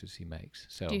plant-based dishes he makes.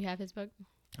 So do you have his book?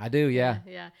 I do, yeah.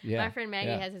 My friend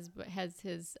Maggie has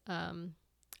his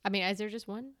I mean, is there just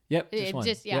one? Yep, just one.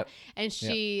 Yep. And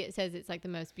she says it's like the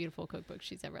most beautiful cookbook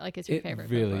she's ever, like it's her favorite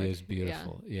cookbook. It really cookbook. is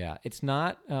beautiful. Yeah. It's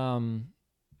not,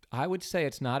 I would say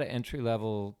it's not an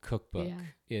entry-level cookbook. Yeah.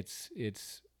 It's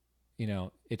it's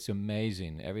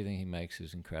amazing. Everything he makes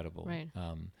is incredible. Right.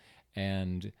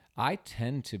 And I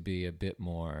tend to be a bit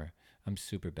more, I'm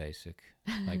super basic.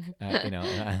 Like, I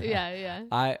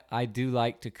do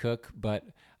like to cook, but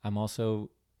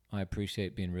I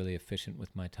appreciate being really efficient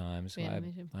with my time. So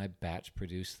I batch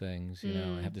produce things,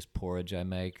 I have this porridge I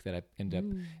make that I end up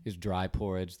is dry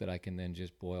porridge that I can then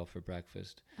just boil for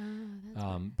breakfast.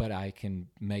 But I can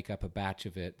make up a batch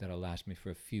of it that'll last me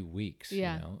for a few weeks,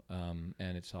 and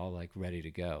it's all like ready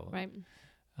to go. Right.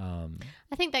 I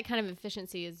think that kind of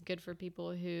efficiency is good for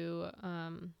people who,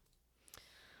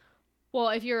 well,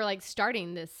 if you're like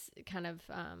starting this kind of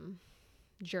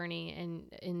journey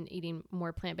in eating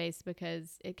more plant-based,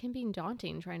 because it can be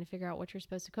daunting trying to figure out what you're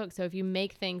supposed to cook. So if you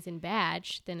make things in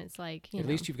batch, then it's like, at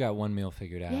least you've got one meal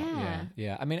figured out.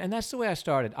 Yeah. I mean, and that's the way I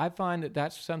started. I find that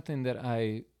that's something that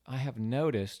I have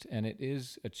noticed, and it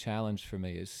is a challenge for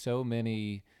me, is so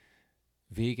many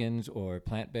vegans or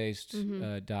plant-based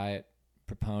diet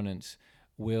proponents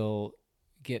will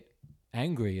get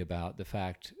angry about the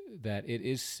fact that it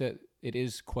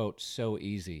is quote so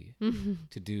easy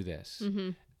to do this.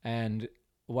 And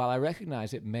while I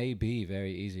recognize it may be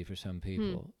very easy for some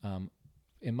people,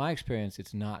 in my experience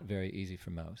it's not very easy for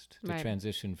most to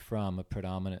transition from a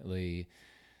predominantly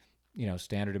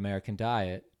standard American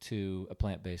diet to a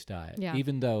plant-based diet,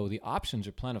 even though the options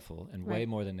are plentiful and way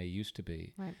more than they used to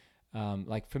be.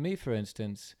 Like for me, for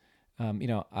instance, I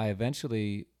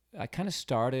kind of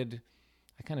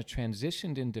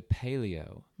transitioned into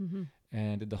paleo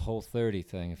and did the Whole30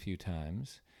 thing a few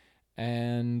times.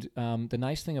 And the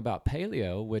nice thing about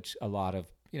paleo, which a lot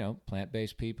of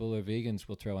plant-based people or vegans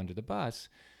will throw under the bus,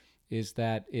 is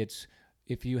that it's,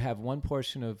 if you have one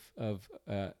portion of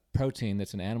protein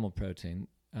that's an animal protein,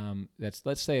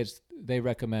 let's say they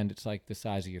recommend it's like the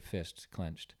size of your fist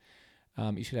clenched.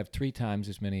 You should have 3 times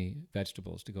as many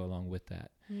vegetables to go along with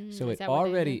that. So it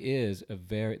already is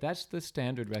that's the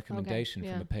standard recommendation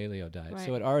from a paleo diet. Right.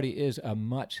 So it already is a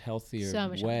much healthier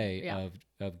way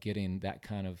of getting that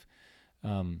kind of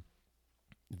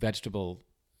vegetable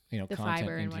content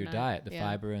into your diet, the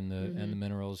fiber and the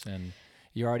minerals, and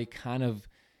you're already kind of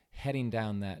heading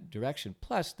down that direction.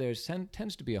 Plus, there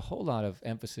tends to be a whole lot of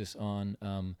emphasis on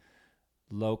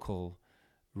local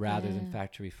rather than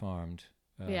factory farmed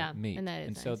meat.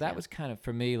 And so that was kind of,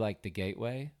 for me, like the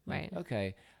gateway. Right. Like,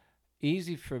 okay,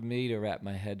 easy for me to wrap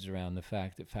my heads around the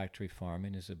fact that factory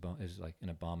farming is like an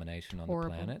abomination on the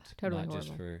planet. Totally not horrible.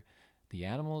 Just for the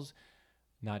animals,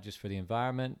 not just for the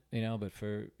environment, but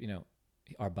for,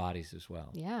 our bodies as well.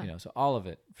 Yeah. So all of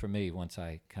it for me, once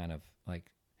I kind of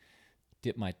like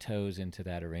dip my toes into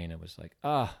that arena, was like,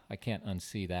 I can't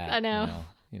unsee that. I know.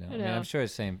 I mean, I'm sure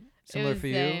it's similar for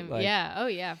you. Like, yeah. Oh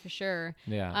yeah, for sure.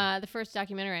 Yeah. The first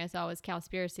documentary I saw was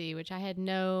Cowspiracy, which I had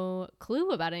no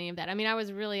clue about any of that. I mean, I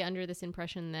was really under this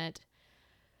impression that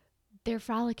they're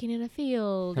frolicking in a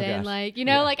field and like,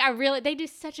 they do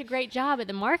such a great job at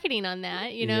the marketing on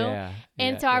that, Yeah,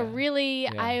 and so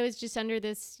I was just under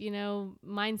this,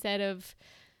 mindset of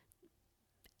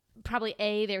probably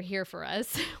they're here for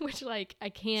us, which like I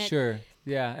can't. Sure.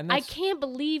 Yeah. And I can't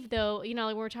believe though, like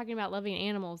when we're talking about loving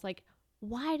animals, like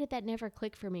why did that never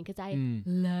click for me? Because I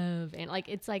love and like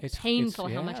it's painful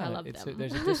how much I love them.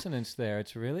 There's a dissonance there.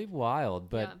 It's really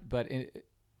wild, but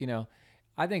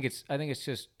I think it's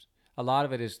just a lot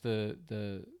of it is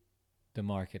the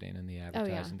marketing and the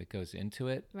advertising that goes into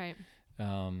it. Right.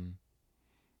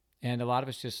 And a lot of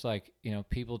it's just like,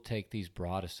 people take these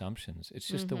broad assumptions. It's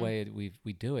just the way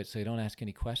we do it, so you don't ask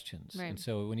any questions. Right. And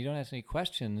so when you don't ask any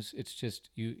questions, it's just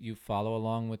you follow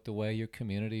along with the way your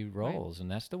community rolls. Right.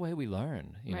 And that's the way we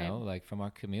learn, like from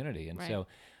our community. And so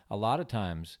a lot of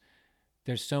times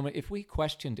there's so many, if we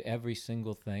questioned every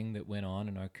single thing that went on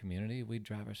in our community, we'd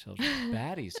drive ourselves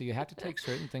batty. So you have to take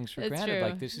certain things for granted. True.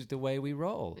 Like this is the way we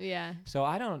roll. Yeah. So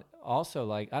I don't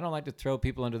like to throw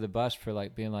people under the bus for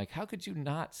like being like, how could you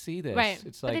not see this? Right.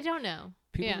 It's like, but they don't know.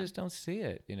 People just don't see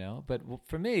it, But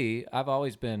for me, I've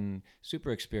always been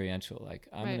super experiential. Like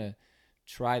I'm going to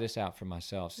try this out for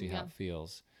myself, see how it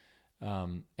feels.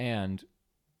 And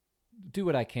do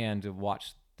what I can to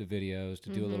watch the videos, to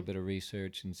do a little bit of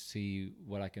research and see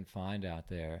what I can find out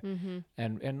there.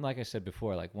 And like I said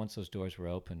before, like once those doors were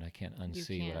opened, I can't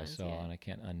unsee what I saw, and I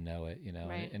can't unknow it, you know.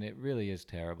 Right. And it really is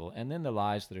terrible. And then the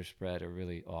lies that are spread are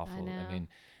really awful. I know. I mean,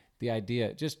 the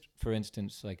idea, just for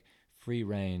instance, like free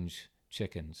range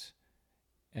chickens,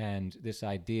 and this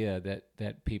idea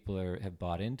that people have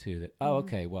bought into, that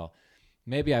okay, well,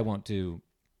 maybe I won't do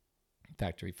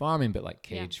factory farming, but like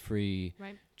cage-free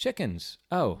chickens.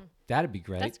 Oh, that'd be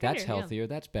great. That's healthier.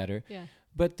 That's better. Yeah.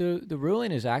 But the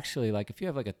ruling is actually like, if you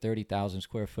have like a 30,000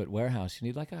 square foot warehouse, you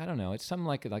need like, I don't know, it's something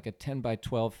like a 10 by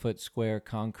 12 foot square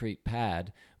concrete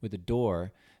pad with a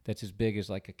door that's as big as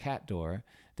like a cat door,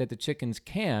 that the chickens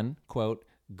can, quote,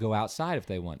 go outside if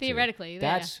they want Theoretically,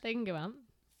 to. They can go out.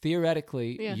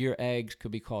 Theoretically, your eggs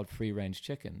could be called free-range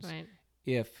chickens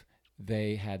if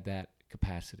they had that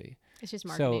capacity. It's just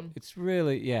marketing. So it's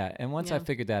really, and once I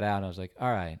figured that out, I was like,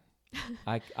 all right,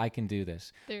 I can do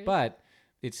this. But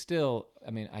it's still, I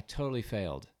mean, I totally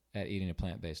failed at eating a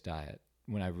plant-based diet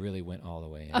when I really went all the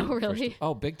way in. Oh, really?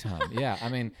 Big time. Yeah. I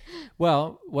mean,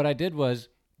 well, what I did was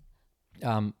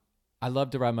I love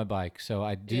to ride my bike, so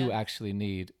I do actually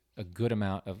need a good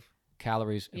amount of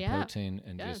calories and protein,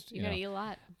 and just, you gotta eat a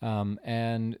lot.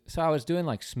 And so I was doing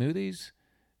like smoothies,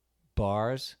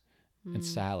 bars, and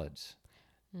salads.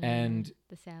 And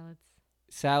the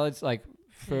salads, like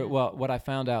what I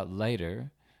found out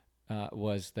later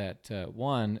was that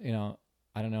one, you know,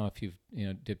 I don't know if you've, you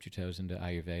know, dipped your toes into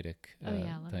Ayurvedic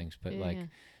things, but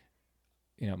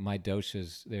you know, my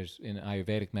doshas, there's in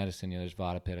Ayurvedic medicine, you know, there's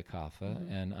Vata, Pitta, Kapha,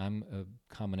 and I'm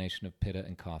a combination of Pitta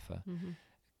and Kapha.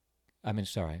 I mean,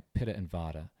 sorry, Pitta and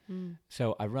Vata.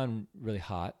 So I run really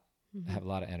hot, have a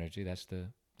lot of energy. That's the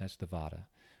Vata.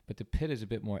 But the Pitta is a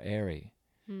bit more airy.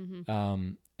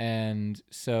 And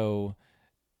so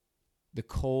the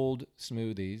cold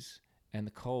smoothies and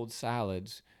the cold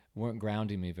salads weren't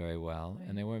grounding me very well,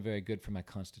 and they weren't very good for my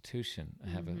constitution. I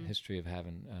have a history of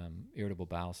having irritable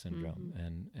bowel syndrome,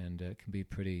 and it can be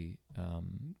pretty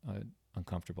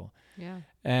uncomfortable. Yeah.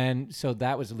 And so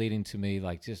that was leading to me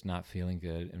like just not feeling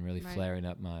good and really flaring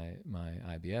up my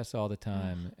IBS all the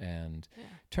time. And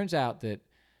turns out that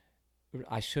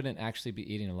I shouldn't actually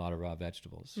be eating a lot of raw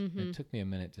vegetables. It took me a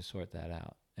minute to sort that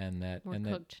out. And that more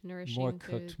cooked,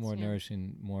 nourishing more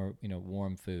nourishing, more, you know,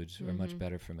 warm foods are much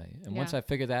better for me. And once I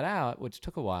figured that out, which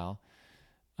took a while,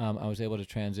 I was able to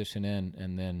transition in,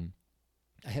 and then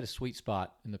I hit a sweet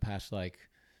spot in the past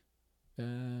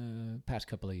past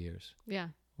couple of years. Yeah.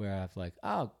 Where I've like,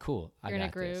 oh, cool, You're in a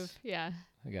groove. Yeah.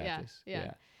 I got this.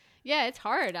 Yeah. Yeah, it's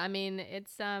hard. I mean,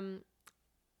 it's I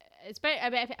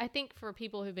think for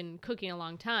people who've been cooking a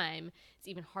long time, it's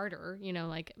even harder. You know,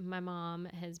 like my mom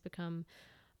has become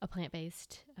a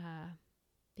plant-based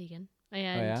vegan,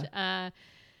 and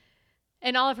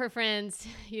and all of her friends,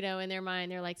 you know, in their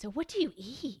mind, they're like, so what do you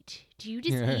eat? Do you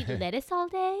just eat lettuce all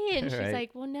day? And she's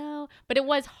like, well, no. But it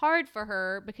was hard for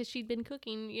her because she'd been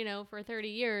cooking, you know, for 30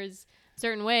 years, a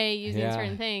certain way, using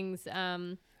certain things.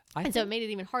 And so it made it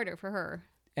even harder for her.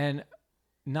 And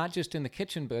not just in the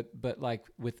kitchen, but like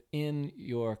within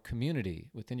your community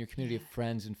of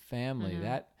friends and family.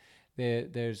 That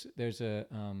there's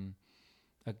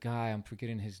a guy, I'm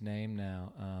forgetting his name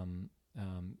now,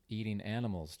 Eating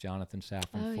Animals, Jonathan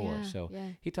Safran Foer.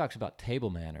 He talks about table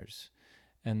manners,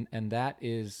 and that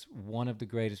is one of the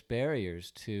greatest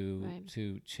barriers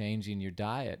to changing your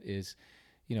diet. Is,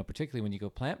 you know, particularly when you go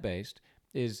plant-based,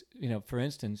 is, you know, for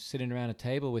instance, sitting around a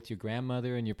table with your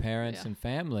grandmother and your parents and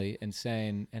family, and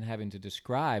saying, and having to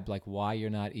describe like why you're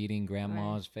not eating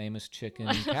grandma's famous chicken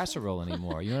casserole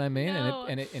anymore. You know what I mean? No.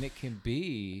 And it can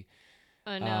be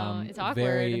it's awkward,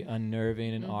 very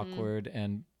unnerving and awkward,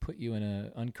 and put you in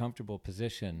an uncomfortable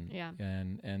position. Yeah.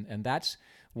 And that's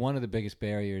one of the biggest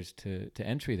barriers to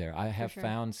entry there. I have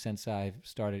found since I've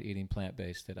started eating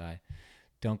plant-based that I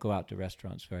don't go out to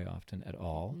restaurants very often at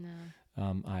all. No.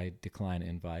 I decline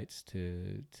invites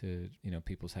to you know,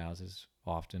 people's houses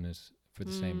often, as for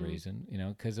the same reason, you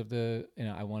know, because of the, you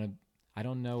know, I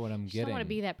don't know what I'm getting. I want to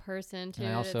be that person too.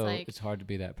 And also, it's hard to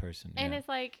be that person. And it's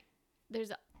like,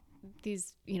 there's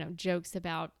these, you know, jokes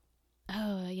about,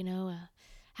 oh, you know,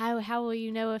 how will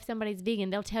you know if somebody's vegan?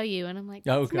 They'll tell you. And I'm like,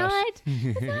 that's not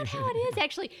how it is.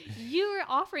 Actually, you're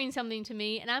offering something to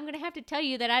me, and I'm going to have to tell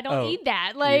you that I don't eat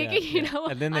that. Like, you know.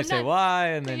 And then they say why,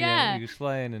 and then you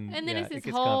explain. And then it's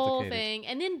this whole thing.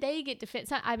 And then they get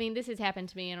defensive. I mean, this has happened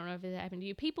to me. I don't know if it happened to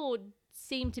you. People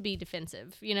seem to be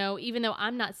defensive, you know, even though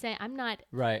I'm not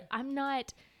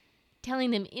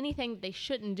telling them anything that they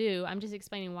shouldn't do. I'm just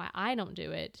explaining why I don't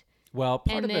do it. Well,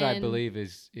 part of it, I believe,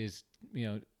 is, you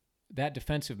know, that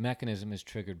defensive mechanism is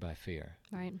triggered by fear.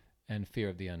 Right. and fear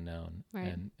of the unknown.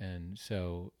 Right. And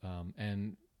so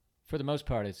and for the most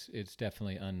part, it's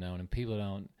definitely unknown, and people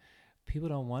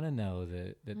don't want to know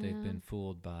that they've been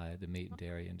fooled by the meat and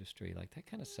dairy industry. Like, that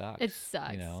kind of sucks. It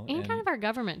sucks. You know, And kind of our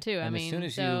government too. and I as mean, soon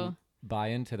as so you buy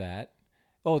into that,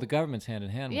 oh, the government's hand in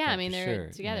hand with yeah, that, I mean for they're sure.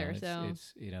 together. You know,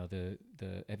 it's you know, the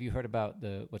have you heard about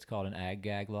the what's called an ag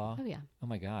gag law? oh yeah, Oh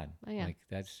my God. oh yeah. Like,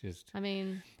 that's just, I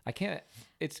mean, I can't,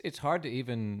 it's hard to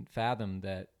even fathom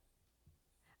that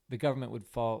the government would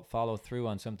follow through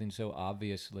on something so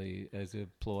obviously as a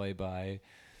ploy by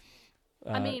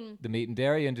I mean, the meat and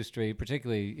dairy industry,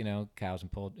 particularly, you know, cows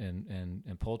and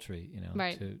poultry, you know,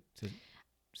 right. to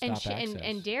and stop access.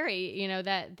 and dairy, you know,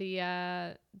 that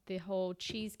the whole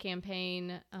cheese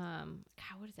campaign, God,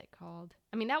 what is it called?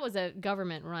 I mean, that was a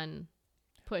government run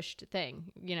pushed thing,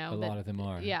 you know. A lot of them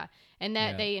are. Yeah. And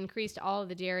that they increased all of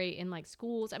the dairy in like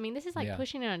schools. I mean, this is like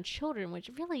pushing it on children, which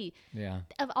really,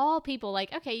 of all people,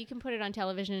 like, okay, you can put it on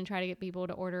television and try to get people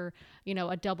to order, you know,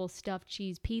 a double stuffed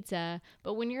cheese pizza.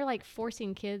 But when you're like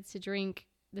forcing kids to drink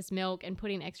this milk and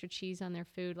putting extra cheese on their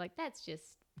food, like, that's just,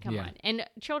 come on. And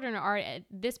children are, at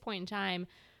this point in time,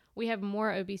 we have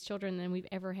more obese children than we've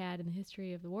ever had in the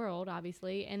history of the world,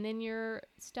 obviously. And then you're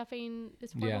stuffing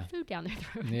this horrible food down their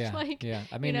throats.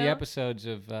 I mean, the episodes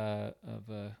of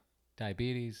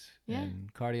diabetes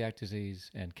and cardiac disease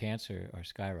and cancer are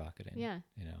skyrocketing. Yeah.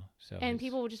 You know, so. And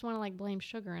people just want to like blame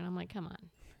sugar. And I'm like, come on.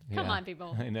 Come on,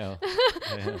 people. I know.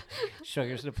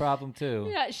 Sugar's the problem too.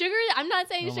 Yeah, sugar. I'm not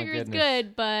saying sugar is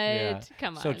good, but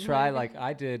come on. So try, like,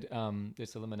 I did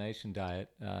this elimination diet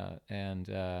and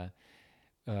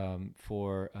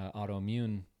for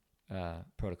autoimmune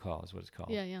protocol is what it's called.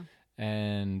 Yeah.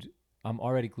 And I'm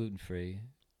already gluten-free,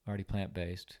 already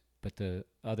plant-based. But the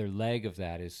other leg of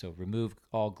that is, so remove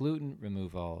all gluten,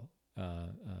 remove all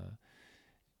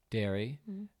dairy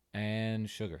and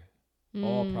sugar.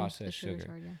 All processed sugar.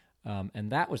 Hard,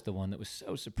 and that was the one that was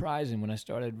so surprising when I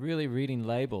started really reading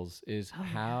labels, is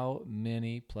how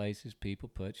many places people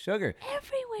put sugar.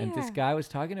 Everywhere. And this guy was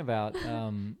talking about,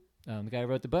 the guy who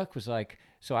wrote the book was like,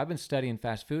 so I've been studying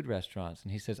fast food restaurants,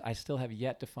 and he says, I still have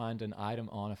yet to find an item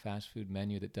on a fast food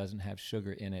menu that doesn't have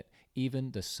sugar in it.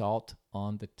 Even the salt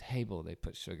on the table, they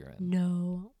put sugar in.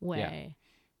 No way.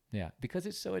 Yeah, because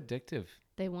it's so addictive.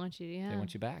 They want you, They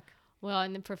want you back. Well,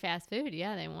 and then for fast food,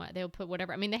 they'll put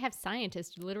whatever. I mean, they have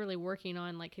scientists literally working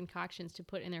on like concoctions to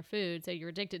put in their food, so you're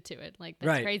addicted to it. Like,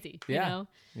 that's crazy. You know?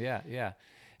 Yeah.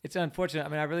 It's unfortunate. I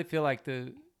mean, I really feel like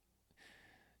the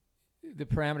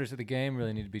parameters of the game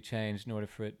really need to be changed in order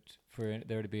for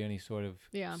there to be any sort of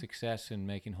success in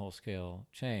making whole scale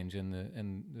change.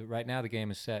 And right now the game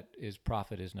is set is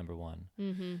profit is number one,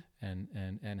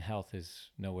 and health is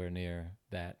nowhere near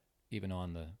that, even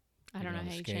on the. I don't know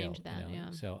how you change that. You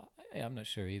know? So I'm not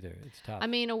sure either. It's tough. I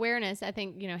mean, awareness. I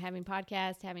think, you know, having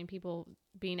podcasts, having people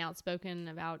being outspoken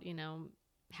about, you know,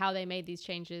 how they made these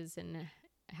changes and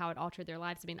how it altered their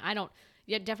lives. I mean, I don't.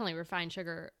 Yeah, definitely refined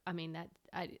sugar. I mean, that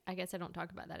I guess I don't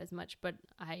talk about that as much, but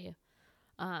I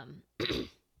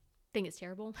think it's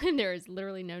terrible. And there is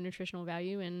literally no nutritional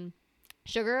value in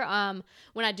sugar.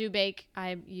 When I do bake,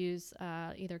 I use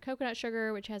either coconut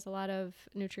sugar, which has a lot of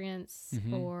nutrients,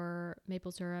 or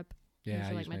maple syrup. Yeah, those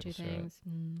are I like my two syrup. things. I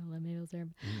love maple syrup.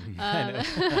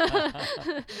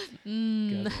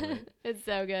 It's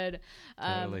so good.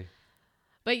 Totally.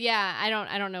 But yeah, I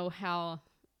don't know how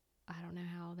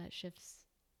that shifts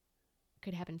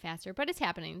could happen faster, but it's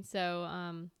happening. So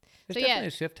there's definitely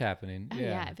a shift happening.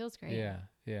 Yeah, it feels great. Yeah.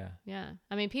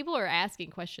 I mean, people are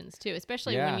asking questions too,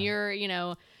 especially when you're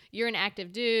an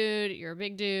active dude, you're a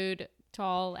big dude,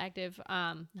 tall, active,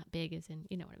 not big as in,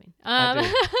 you know what I mean. I do.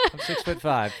 I'm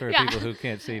 6'5" for people who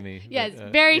can't see me. Yes,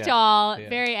 very tall,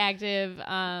 very active.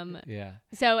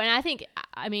 So, and I think,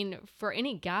 I mean, for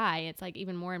any guy, it's like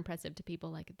even more impressive to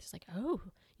people. Like, it's like, oh,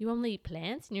 you only eat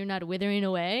plants and you're not withering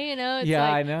away, you know? It's like,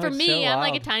 I know. For it's me, so I'm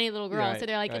wild. like a tiny little girl, so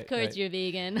they're like, of course you're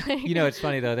vegan. You know, it's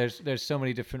funny though. There's so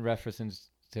many different references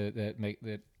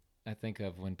that I think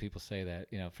of when people say that.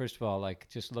 You know, first of all, like,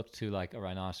 just look to like a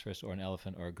rhinoceros or an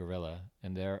elephant or a gorilla,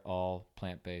 and they're all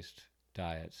plant-based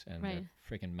diets, and they're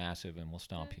freaking massive and will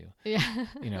stomp you. Yeah.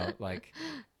 You know, like,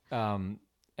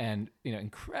 and you know,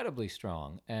 incredibly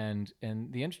strong. And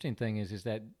the interesting thing is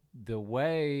that the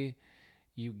way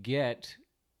you get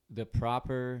the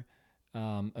proper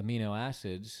amino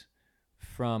acids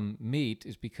from meat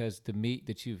is because the meat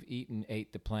that you've eaten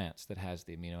ate the plants that has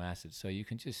the amino acids. So you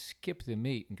can just skip the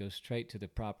meat and go straight to the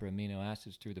proper amino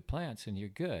acids through the plants, and you're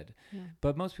good. Yeah.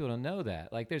 But most people don't know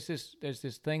that. Like, there's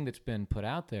this thing that's been put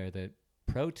out there that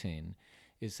protein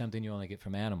is something you only get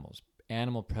from animals.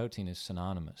 Animal protein is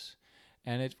synonymous.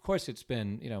 And of course it's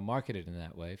been, marketed in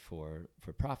that way for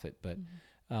profit, but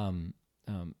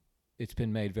it's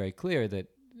been made very clear that,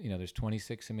 there's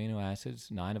 26 amino acids,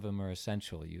 9 of them are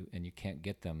essential, and you can't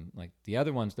get them. Like the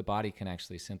other ones, the body can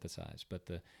actually synthesize, but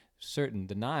the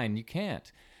 9 you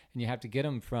can't, and you have to get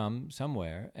them from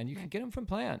somewhere, and you can get them from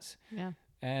plants. Yeah.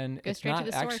 And Go it's straight to not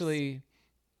the source. actually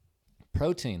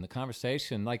protein. The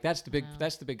conversation, like that's the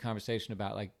big conversation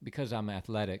about, like, because I'm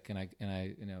athletic and I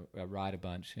I ride a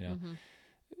bunch,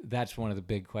 that's one of the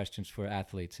big questions for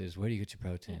athletes is, where do you get your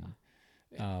protein?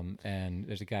 Yeah. And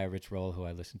there's a guy, Rich Roll, who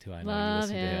I listen to. I know you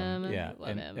listen to him. Yeah.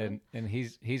 Love him. And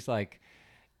he's like,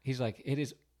 it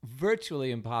is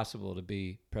virtually impossible to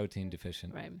be protein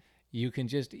deficient. Right. You can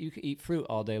eat fruit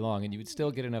all day long and you would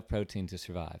still get enough protein to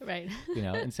survive. Right.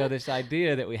 And so this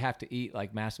idea that we have to eat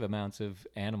like massive amounts of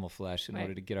animal flesh in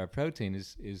order to get our protein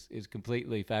is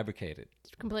completely fabricated.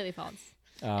 It's completely false.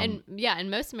 And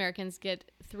most Americans get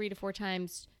 3 to 4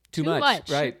 times too much,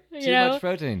 right? Too much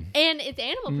protein. And it's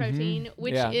animal protein,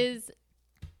 which is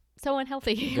so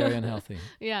unhealthy. Very unhealthy.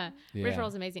 Yeah. Rich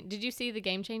Roll's amazing. Did you see the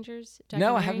Game Changers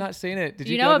documentary? No, I have not seen it. Did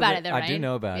you know about it though, right? I do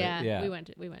know about it. Yeah. We went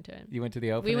to it. You went to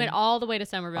the opening? We went all the way to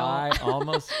Somerville. I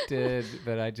almost did,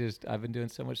 but I've been doing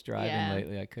so much driving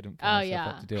lately, I couldn't put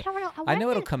myself up to do it. I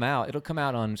know it'll come out. It'll come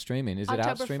out on streaming. Is it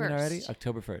out streaming already?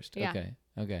 October 1st. Yeah.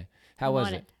 Okay. How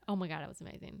was it? Oh my God, it was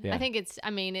amazing. Yeah. I think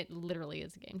it literally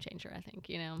is a game changer, I think,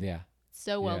 Yeah.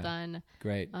 So well done.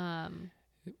 Great.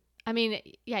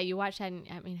 You watch that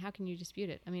and, how can you dispute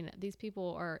it? These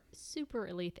people are super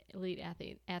elite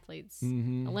athletes,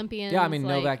 Olympians. Yeah,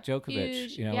 Novak Djokovic,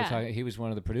 huge, he was one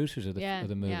of the producers of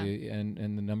the movie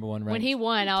and the number one ranked when he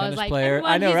won, I was like, player.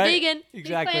 I know, he's right? vegan.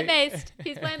 Exactly.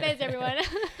 He's plant-based, everyone.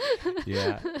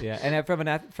 Yeah. And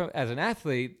as an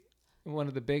athlete, one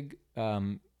of the big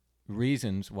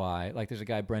reasons why, like there's a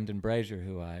guy, Brendan Brazier,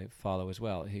 who I follow as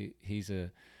well. He's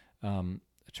a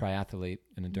triathlete,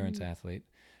 an endurance athlete.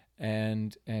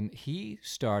 And he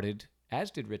started,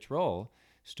 as did Rich Roll,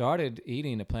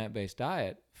 eating a plant-based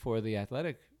diet for the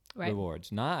athletic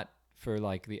rewards, not for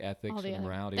like the ethics and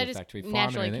morality of factory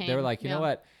farming. They were like, you know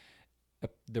what?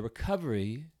 The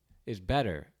recovery is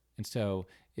better. And so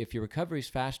if your recovery is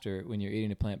faster when you're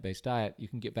eating a plant-based diet, you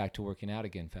can get back to working out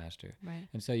again faster. Right.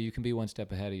 And so you can be one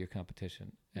step ahead of your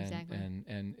competition. Exactly.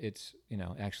 And it's,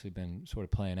 actually been sort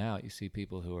of playing out. You see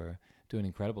people who are doing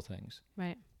incredible things.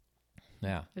 Right.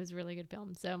 Yeah. It was a really good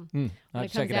film. So I'll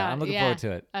check it out. I'm looking forward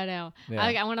to it. I know. Yeah.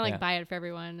 I want to buy it for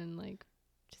everyone and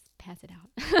just pass it out.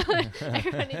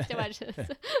 Everyone needs to watch this.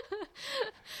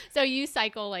 So you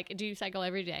cycle, do you cycle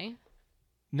every day?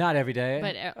 Not every day.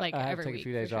 But I have every to take week, a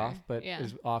few days off, but yeah.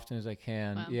 as often as I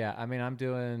can. Wow. Yeah. I'm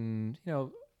doing,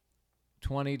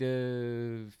 20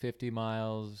 to 50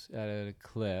 miles at a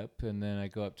clip, and then I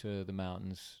go up to the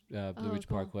mountains, Blue Ridge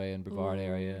Parkway and Brevard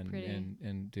area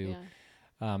and do...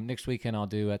 Yeah. Next weekend I'll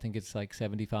do, I think it's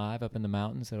 75 up in the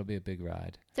mountains. That'll be a big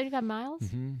ride. 75 miles?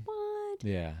 Mm-hmm. What?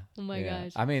 Yeah. Oh my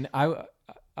gosh.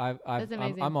 That's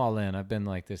amazing. I'm all in. I've been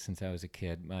like this since I was a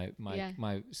kid.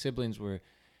 My siblings were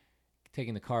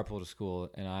taking the carpool to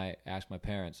school, and I asked my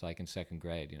parents, in second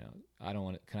grade,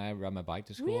 can I ride my bike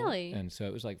to school? Really? And so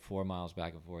it was 4 miles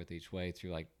back and forth each way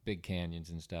through big canyons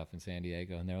and stuff in San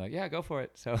Diego. And they're like, yeah, go for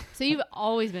it. So you've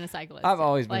always been a cyclist? I've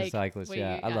always been a cyclist.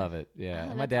 Yeah. I love it. Yeah.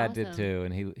 Oh, my dad awesome. did too.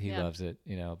 And he loves it,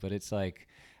 but it's to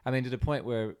the point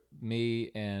where me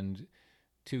and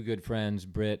 2 good friends,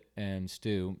 Britt and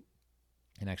Stu,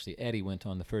 and actually Eddie went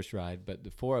on the first ride, but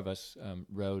the 4 of us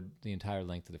rode the entire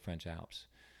length of the French Alps.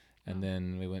 And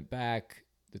then we went back,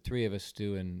 the 3 of us,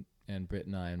 Stu and Britt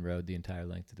and I, and rode the entire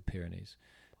length of the Pyrenees.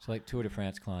 So Tour de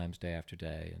France climbs day after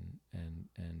day,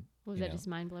 and was that just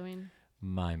mind blowing?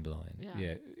 Mind blowing,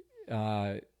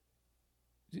 yeah.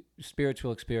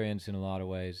 Spiritual experience in a lot of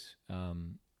ways,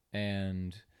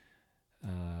 and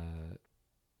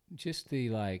just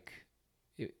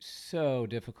it's so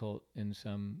difficult in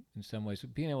some ways.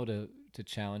 Being able to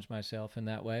challenge myself in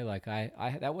that way, I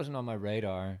that wasn't on my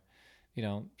radar.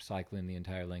 Cycling the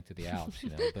entire length of the Alps,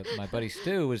 But my buddy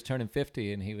Stu was turning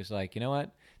 50, and he was like, you know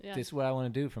what? Yeah. This is what I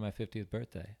want to do for my 50th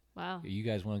birthday. Wow. You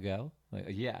guys want to go?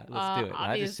 Yeah, let's do it. And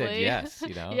I just said yes,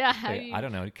 Yeah. I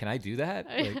don't know. Can I do that?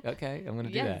 Okay, I'm going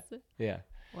to do that. Yeah.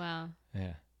 Wow.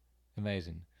 Yeah.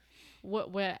 Amazing.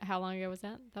 How long ago was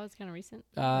that? That was kind of recent?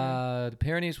 The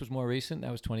Pyrenees was more recent.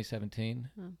 That was 2017.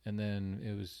 And then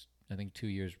it was, I think, 2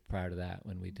 years prior to that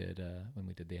when we did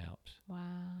the Alps. Wow.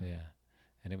 Yeah.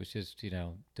 And it was just,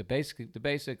 the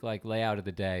basic layout of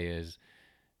the day is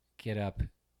get up,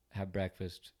 have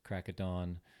breakfast, crack of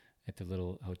dawn at the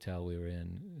little hotel we were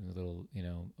in, the little,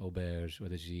 auberge or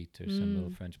the gîte or some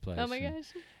little French place. Oh my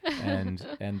gosh.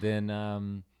 and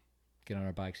then get on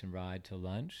our bikes and ride till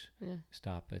lunch. Yeah.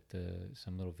 Stop at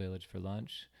some little village for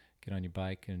lunch. Get on your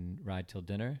bike and ride till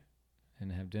dinner,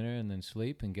 and have dinner, and then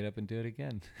sleep and get up and do it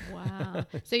again. Wow.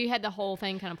 So you had the whole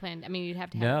thing kind of planned. I mean, you'd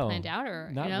have to have it planned out, or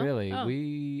not really. Oh.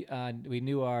 We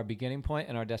knew our beginning point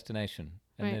and our destination,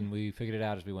 and then we figured it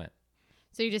out as we went.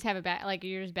 So you just have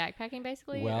you're just backpacking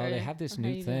basically? Well, they have this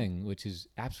new thing, which is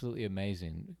absolutely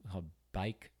amazing, called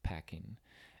bike packing.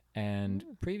 And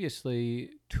previously,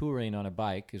 touring on a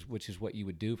bike, which is what you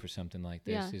would do for something like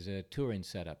this, is a touring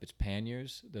setup. It's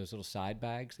panniers, those little side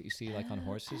bags that you see like on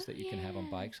horses that you can have on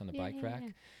bikes on the bike rack,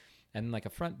 and like a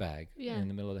front bag in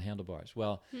the middle of the handlebars.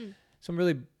 Well, some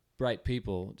really bright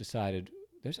people decided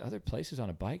there's other places on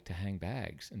a bike to hang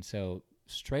bags. And so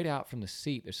straight out from the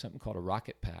seat, there's something called a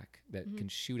rocket pack that can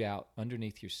shoot out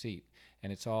underneath your seat.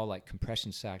 And it's all like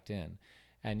compression sacked in.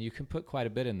 And you can put quite a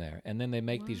bit in there. And then they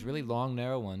make these really long,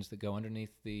 narrow ones that go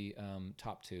underneath the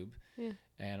top tube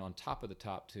and on top of the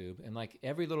top tube. And like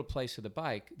every little place of the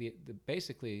bike, the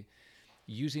basically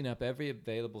using up every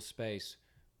available space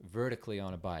vertically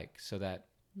on a bike so that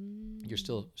you're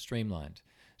still streamlined.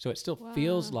 So it still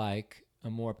feels like a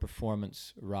more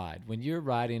performance ride. When you're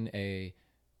riding a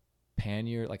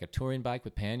pannier, like a touring bike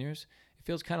with panniers, it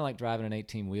feels kind of like driving an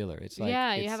 18-wheeler. It's like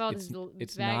you have all this.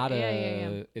 It's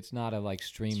not a like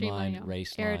streamlined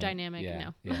race line.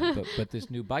 Aerodynamic. But this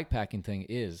new bike packing thing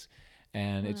is,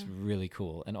 and it's really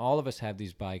cool. And all of us have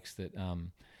these bikes that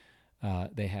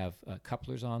they have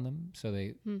couplers on them, so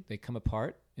they come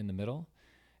apart in the middle.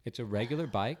 It's a regular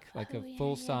bike, like a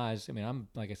full size. I mean, I'm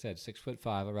like I said, 6'5".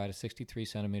 I ride a 63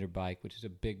 centimeter bike, which is a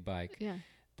big bike. Yeah.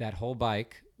 That whole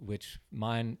bike, which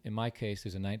in my case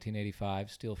is a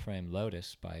 1985 steel frame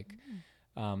Lotus bike,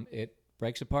 it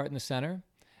breaks apart in the center,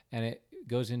 and it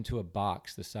goes into a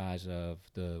box the size of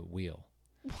the wheel.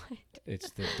 What? It's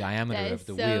the diameter of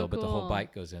the so wheel, cool. but the whole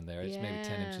bike goes in there. It's maybe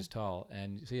 10 inches tall,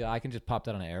 and so I can just pop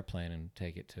that on an airplane and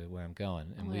take it to where I'm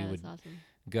going. And we would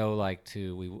go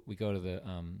we go to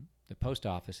the post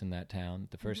office in that town,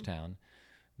 the first town,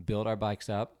 build our bikes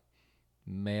up,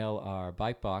 mail our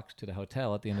bike box to the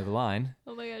hotel at the end of the line.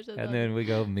 Oh my gosh, that's and then we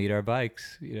go meet our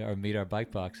bikes, or meet our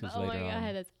bike boxes later on. Oh my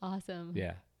god, that's awesome.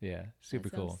 Yeah,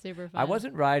 super cool. Super fun. I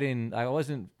wasn't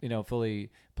fully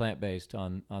plant-based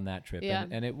on that trip,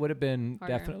 and it would have been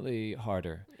definitely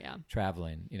harder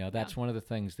traveling. That's one of the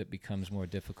things that becomes more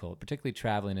difficult, particularly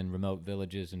traveling in remote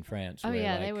villages in France. Oh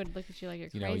they would look at you like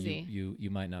you're crazy. You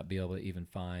might not be able to even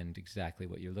find exactly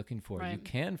what you're looking for. Right. You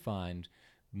can find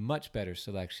much better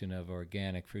selection of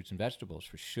organic fruits and vegetables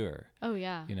for sure. Oh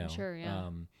yeah, sure, yeah.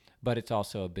 But it's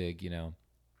also a big,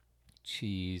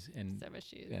 cheese and so much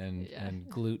cheese. and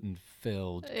gluten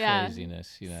filled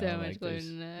craziness. So much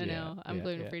gluten. I know. I'm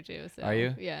gluten free too. So are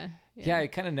you? Yeah. Yeah,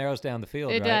 it kind of narrows down the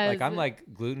field, it right? Does. Like I'm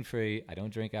like gluten free. I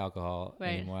don't drink alcohol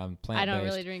anymore. I'm plant based. I don't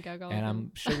really drink alcohol. And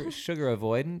I'm sugar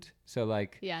avoidant. So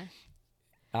like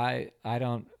I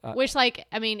don't. Which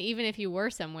even if you were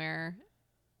somewhere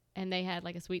and they had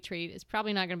like a sweet treat, it's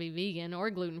probably not going to be vegan or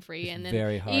gluten free, and then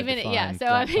very hard to find so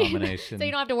that combination. so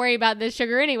you don't have to worry about the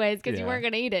sugar anyways because you weren't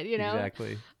going to eat it,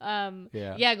 Exactly.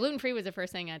 Gluten free was the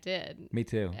first thing I did. Me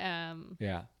too.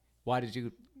 Why did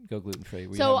you go gluten free?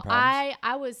 I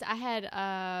had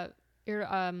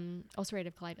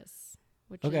ulcerative colitis,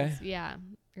 which is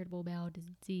irritable bowel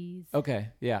disease. Okay.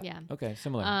 Yeah. Okay.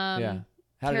 Similar. How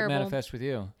did it manifest with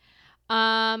you?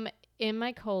 In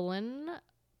my colon.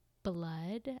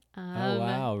 Blood. Oh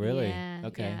wow! Really? Yeah,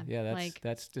 okay. Yeah.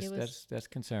 That's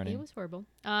concerning. It was horrible.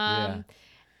 And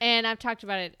I've talked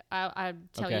about it. I'll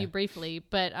tell you briefly,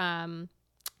 but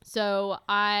so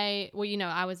I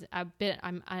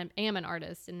am an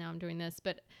artist, and now I'm doing this.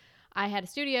 But I had a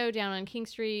studio down on King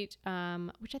Street,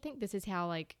 which I think this is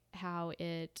how it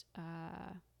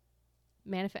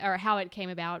manifest or how it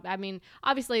came about. I mean,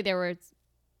 obviously there were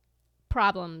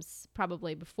problems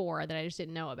probably before that I just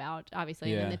didn't know about,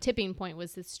 obviously. And then the tipping point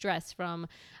was the stress from,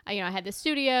 I had the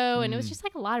studio and it was just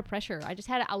like a lot of pressure. I just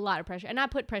had a lot of pressure, and I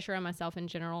put pressure on myself in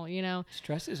general,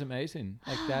 Stress is amazing.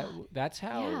 Like that's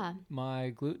how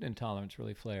my gluten intolerance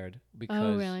really flared,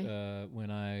 because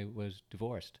when I was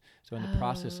divorced. So in the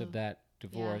process of that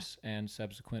divorce and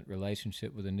subsequent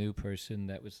relationship with a new person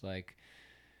that was like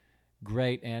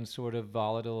great and sort of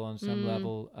volatile on some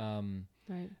level,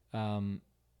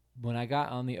 when I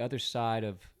got on the other side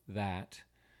of that,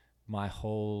 my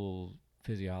whole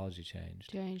physiology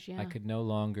changed. I could no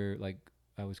longer,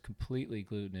 I was completely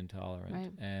gluten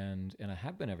intolerant, and I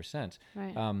have been ever since.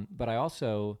 But I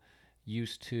also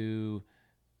used to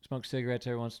smoke cigarettes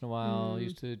every once in a while,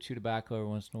 used to chew tobacco every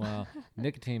once in a while.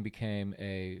 Nicotine became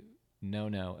a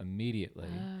no-no immediately,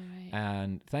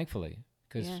 and thankfully,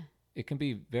 because it can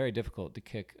be very difficult to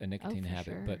kick a nicotine for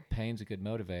habit, sure. but pain's a good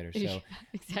motivator. Yeah, So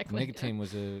exactly. nicotine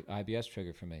was a IBS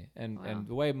trigger for me, and Wow.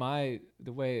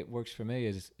 the way it works for me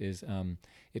is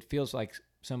it feels like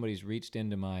somebody's reached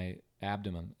into my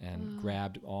abdomen and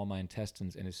grabbed all my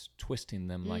intestines and is twisting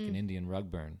them like an Indian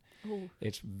rug burn. Ooh.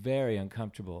 It's very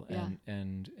uncomfortable, Yeah.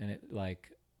 and it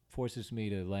like forces me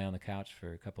to lay on the couch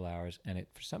for a couple hours, and it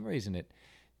for some reason it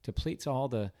depletes all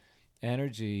the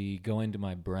energy going to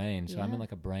my brain, so I'm Yeah. in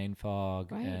like a brain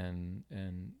fog, Right.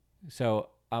 and so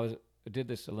I did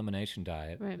this elimination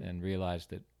diet Right. and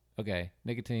realized that okay,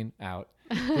 nicotine out,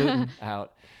 gluten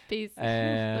out, Peace.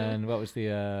 and what was the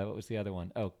other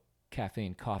one? Oh,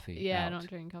 caffeine, coffee. Yeah, out. I don't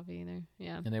drink coffee either.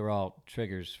 Yeah. And they were all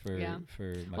triggers for Yeah. my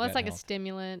Well, it's gut like a health.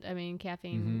 stimulant. I mean,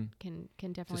 caffeine can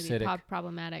definitely be acidic.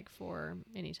 problematic for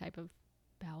any type of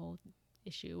bowel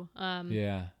issue.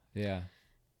 Yeah.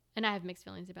 And I have mixed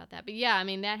feelings about that. But yeah, I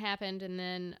mean, that happened, and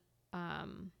then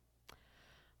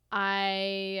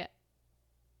I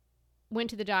went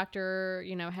to the doctor,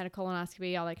 had a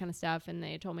colonoscopy, all that kind of stuff, and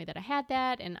they told me that I had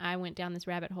that, and I went down this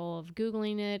rabbit hole of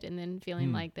Googling it and then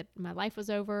feeling like that my life was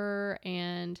over.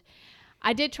 And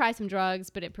I did try some drugs,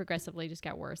 but it progressively just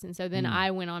got worse. And so then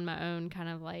I went on my own kind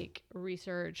of like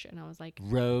research, and I was like,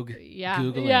 rogue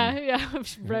Googling. Yeah.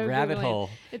 Rogue rabbit Googling. hole.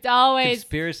 It's always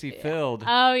Conspiracy filled.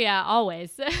 Oh yeah,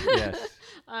 always. Yes.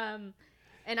 And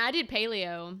I did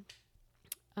paleo.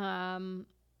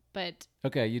 But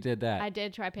Okay, you did that. I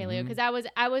did try paleo because I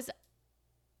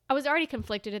was already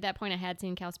conflicted at that point. I had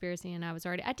seen Cowspiracy, and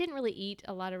I didn't really eat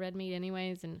a lot of red meat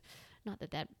anyways, and not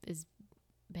that is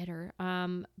better.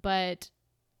 But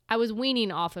I was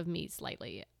weaning off of meat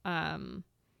slightly.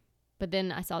 But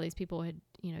then I saw these people had,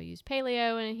 used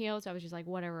paleo and it healed. So I was just like,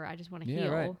 whatever. I just want to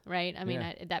heal. Right. I mean,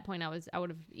 at that point I would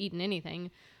have eaten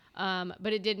anything.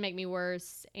 But it did make me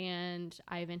worse. And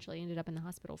I eventually ended up in the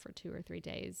hospital for 2 or 3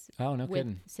 days. Oh, no with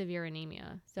kidding. severe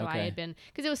anemia. So Okay. I had been,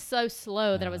 cause it was so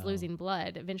slow that I was losing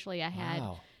blood. Eventually my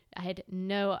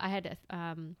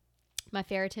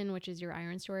ferritin, which is your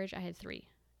iron storage. I had 3.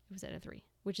 It was at a 3.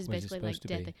 Which is What is it basically like supposed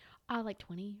to be? death. Like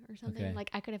 20 or something. Okay. Like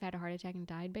I could have had a heart attack and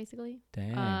died basically.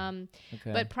 Damn.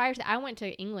 Okay. But prior to that, I went to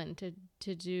England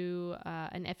to do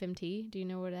an FMT. Do you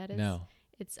know what that is? No.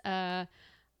 It's a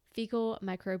fecal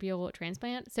microbial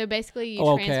transplant. So basically you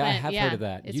okay. transplant. I have heard of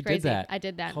that. It's You crazy. did that. I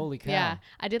did that. Holy cow. Yeah.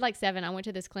 I did like 7. I went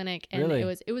to this clinic, and Really?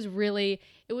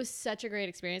 it was such a great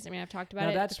experience. I mean, I've talked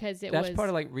about it because that's part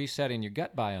of like resetting your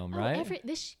gut biome, right?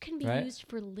 This can be used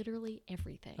for literally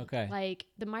everything. Okay. Like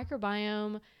the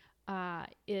microbiome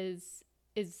is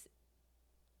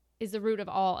the root of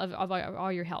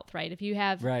all your health, right? If you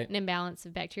have an imbalance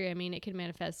of bacteria, I mean, it can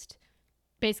manifest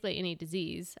basically any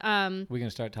disease. We're going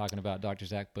to start talking about Dr.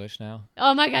 Zach Bush now.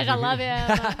 Oh my gosh, I love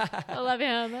him. I love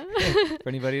him. For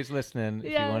anybody who's listening,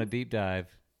 if you want a deep dive,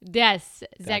 yes,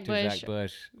 Zach Dr. Bush, Zach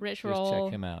Bush, Rich just Roll.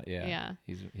 check him out. Yeah. Yeah.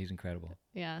 He's incredible.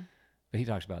 Yeah. But he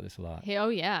talks about this a lot. Oh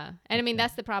yeah. And I mean,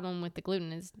 that's the problem with the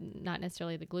gluten is not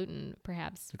necessarily the gluten,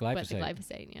 perhaps, but the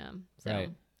glyphosate. Yeah. So,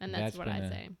 and that's what I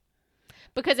say.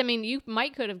 Because I mean, you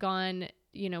could have gone,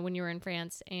 when you were in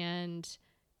France and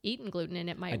eaten gluten, and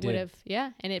it would have,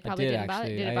 and it probably didn't bother.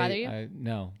 Did it bother you?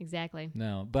 No. Exactly.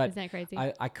 No, but isn't that crazy?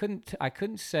 I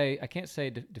can't say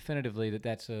definitively that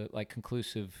that's a like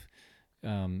conclusive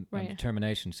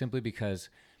determination, simply because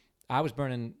I was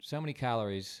burning so many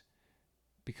calories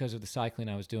because of the cycling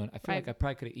I was doing. I feel like I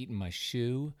probably could have eaten my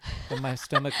shoe, and my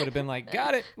stomach would have been like,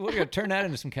 got it, we're going to turn that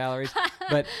into some calories.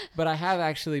 But I have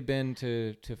actually been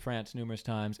to France numerous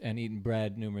times and eaten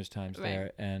bread numerous times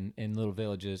there, and in little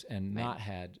villages, and not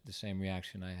had the same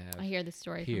reaction I have. I hear this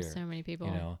story from so many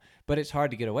people. But it's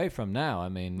hard to get away from now. I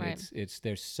mean, it's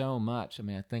there's so much. I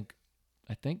mean, I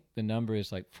think the number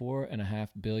is like 4.5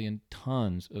 billion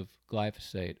tons of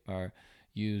glyphosate are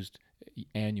used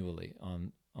annually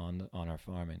on our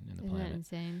farming in the planet. Isn't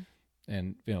that insane?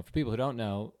 And for people who don't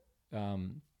know,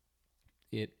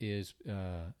 it is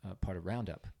part of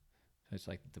Roundup. It's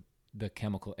like the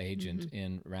chemical agent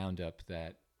in Roundup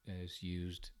that is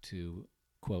used to,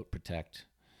 quote, protect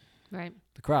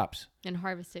the crops and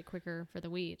harvest it quicker for the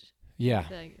wheat. Yeah.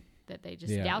 That they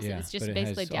just douse it. It's just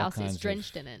basically douse it. It's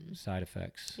drenched in it. Side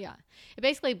effects. Yeah. It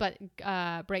basically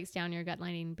breaks down your gut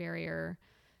lining barrier.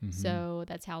 So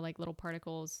that's how like little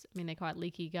particles, I mean, they call it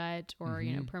leaky gut or,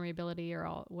 permeability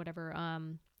or whatever.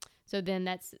 So then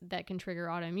that can trigger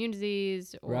autoimmune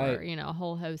disease or, a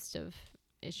whole host of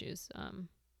issues.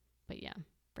 But yeah,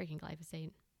 breaking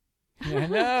glyphosate. Yeah, I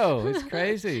know. It's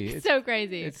crazy. It's so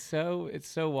crazy. It's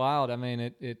so wild. I mean,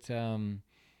 it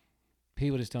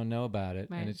people just don't know about it,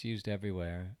 and it's used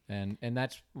everywhere. And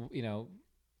that's,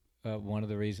 one of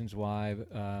the reasons why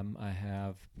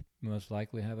I most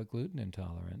likely have a gluten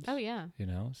intolerance. Oh yeah.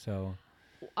 So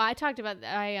I talked about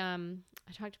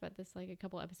this like a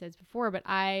couple episodes before, but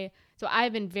I've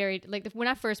been very like when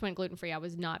I first went gluten free, I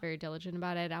was not very diligent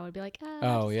about it. I would be like, just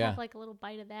have like a little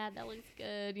bite of that looks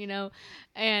good,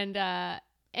 and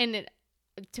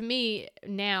to me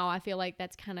now I feel like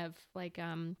that's kind of like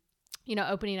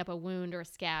opening up a wound or a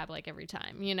scab like every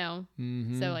time,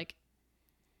 Mm-hmm. So like,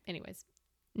 anyways.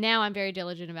 Now I'm very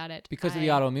diligent about it because of the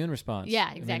autoimmune response.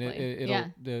 Yeah, exactly.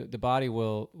 The body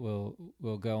will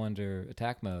go under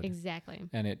attack mode. Exactly.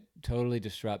 And it totally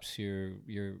disrupts your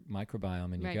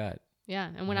microbiome in your gut. Yeah,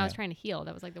 and when I was trying to heal,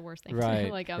 that was like the worst thing. Right,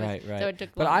 like right. So it took.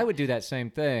 But I would do that same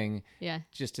thing. Yeah.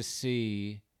 Just to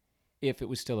see if it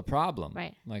was still a problem.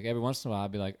 Right. Like every once in a while,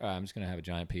 I'd be like, I'm just gonna have a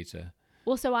giant pizza.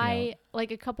 Well, so I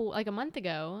like a month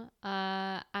ago,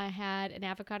 I had an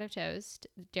avocado toast.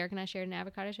 Derek and I shared an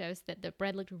avocado toast. That the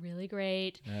bread looked really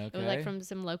great. Okay. It was like from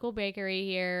some local bakery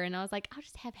here, and I was like, I'll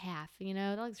just have half.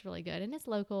 That looks really good, and it's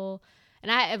local.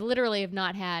 And I literally have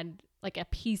not had like a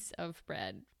piece of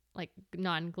bread, like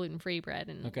non-gluten free bread,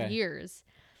 in years.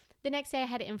 The next day I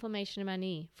had inflammation in my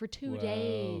knee for 2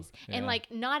 days. Yeah. And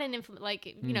like not an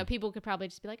people could probably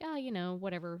just be like, oh,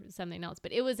 whatever, something else.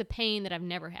 But it was a pain that I've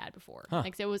never had before. Huh.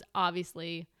 Like, so it was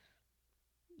definitely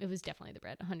the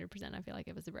bread. 100%. I feel like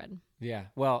it was the bread. Yeah.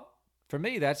 Well, for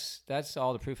me, that's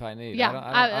all the proof I need. Yeah.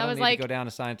 I don't need to go down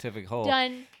a scientific hole.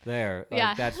 Done. There.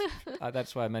 Like,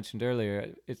 that's why I mentioned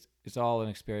earlier. It's all an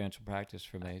experiential practice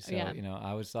for me. So,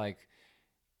 I was like,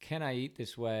 can I eat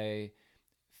this way?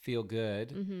 Feel good.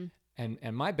 Mm-hmm.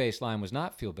 And my baseline was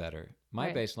not feel better.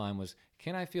 My baseline was,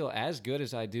 can I feel as good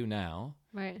as I do now?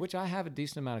 Right. Which I have a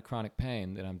decent amount of chronic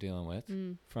pain that I'm dealing with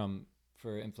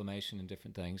for inflammation and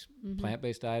different things. Mm-hmm.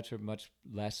 Plant-based diets are much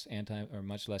less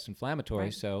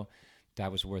inflammatory, so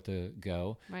that was worth a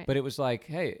go. Right. But it was like,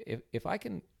 hey, if I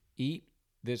can eat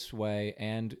this way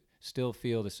and still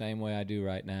feel the same way I do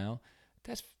right now,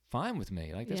 that's fine with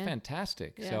me. Like, that's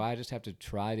fantastic. Yeah. So I just have to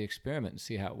try the experiment and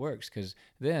see how it works, because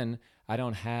then I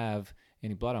don't have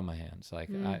any blood on my hands. Like,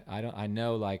 I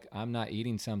know, like, I'm not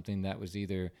eating something that was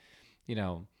either,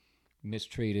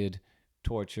 mistreated,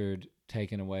 tortured,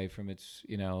 taken away from its,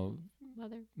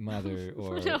 mother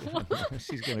or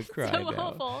she's gonna cry so now.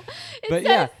 Awful. But so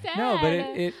sad. No, but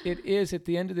it is, at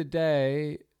the end of the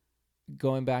day,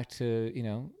 going back to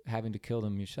having to kill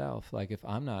them yourself. Like, if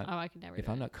I'm not I could never if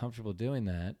I'm not comfortable doing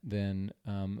that, then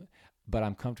but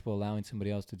I'm comfortable allowing somebody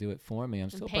else to do it for me, I'm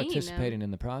still participating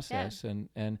in the process.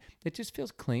 And it just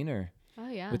feels cleaner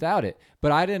without it.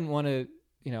 But I didn't want to,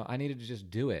 I needed to just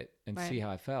do it and see how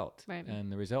I felt. Right. And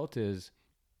the result is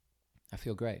I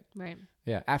feel great. Right.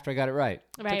 Yeah. After I got it right.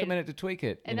 It took a minute to tweak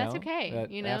it. And that's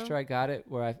okay. After I got it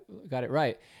where I got it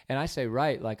right. And I say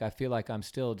right, like, I feel like I'm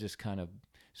still just kind of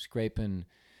scraping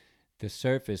the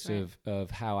surface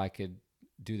of how I could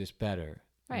do this better.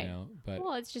 Right. But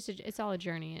it's all a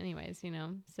journey anyways,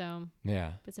 so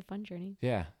yeah, it's a fun journey.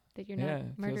 Yeah. That you're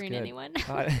not murdering anyone.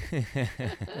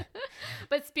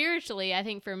 But spiritually, I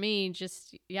think for me,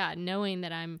 just, knowing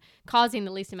that I'm causing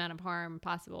the least amount of harm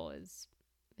possible is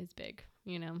big,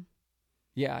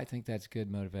 Yeah, I think that's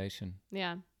good motivation.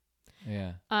 Yeah.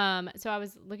 Yeah. So I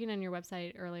was looking on your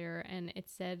website earlier, and it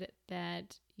said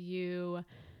that you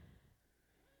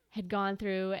had gone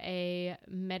through a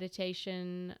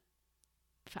meditation.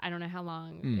 I don't know how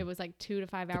long. It was like 2 to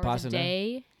 5 hours a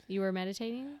day. You were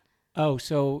meditating. Oh,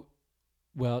 so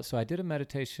I did a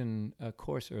meditation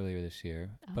course earlier this year,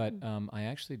 but I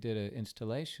actually did an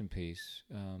installation piece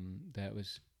that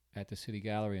was at the City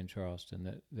Gallery in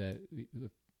Charleston that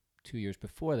 2 years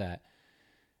before that,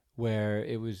 where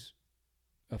it was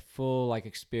a full, like,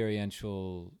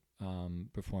 experiential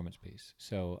performance piece.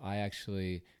 So I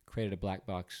actually created a black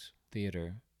box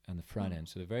theater on the front end.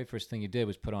 So the very first thing you did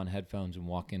was put on headphones and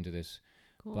walk into this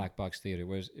black box theater,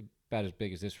 whereas about as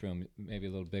big as this room, maybe a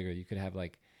little bigger. You could have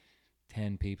like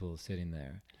 10 people sitting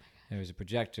there. There was a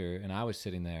projector, and I was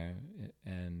sitting there,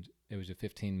 and it was a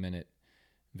 15-minute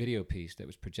video piece that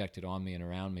was projected on me and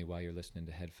around me while you're listening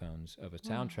to headphones of a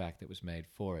soundtrack that was made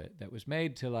for it. That was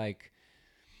made to, like,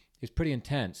 it's pretty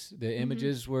intense. The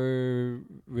images were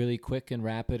really quick and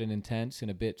rapid and intense and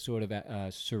a bit sort of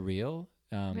surreal.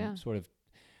 Sort of,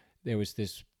 there was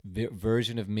this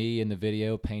version of me in the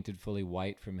video painted fully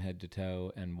white from head to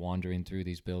toe and wandering through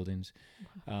these buildings.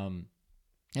 And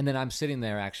then I'm sitting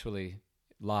there actually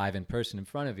live in person in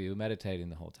front of you, meditating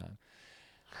the whole time.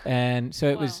 And so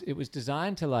it was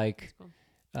designed to, like,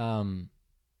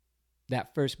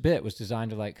 that first bit was designed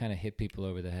to, like, kind of hit people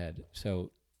over the head.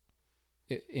 So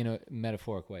in a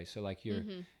metaphoric way. So, like,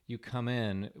 you come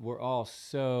in, we're all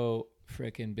so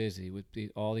freaking busy with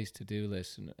all these to-do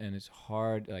lists, and it's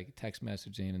hard, like text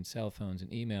messaging and cell phones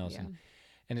and emails,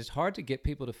 and it's hard to get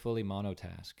people to fully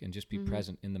monotask and just be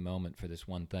present in the moment for this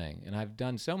one thing. And I've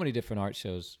done so many different art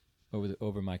shows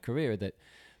over my career that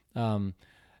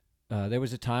there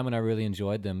was a time when I really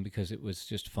enjoyed them because it was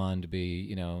just fun to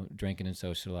be, drinking and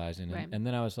socializing. Right. And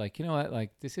then I was like, you know what,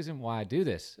 like, this isn't why I do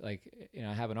this. Like,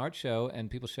 I have an art show and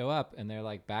people show up and they're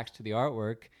like backs to the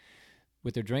artwork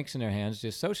with their drinks in their hands,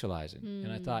 just socializing.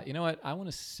 And I thought, you know what, I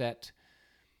want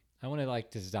to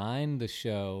like design the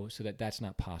show so that that's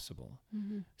not possible.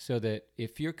 So that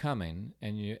if you're coming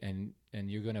and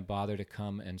you're going to bother to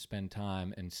come and spend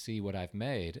time and see what I've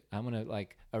made, I'm going to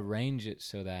like arrange it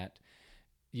so that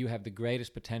you have the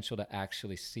greatest potential to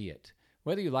actually see it.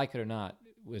 Whether you like it or not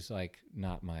was like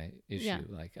not my issue. Yeah.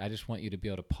 Like, I just want you to be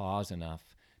able to pause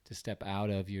enough to step out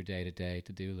of your day-to-day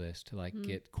to-do list to like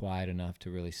get quiet enough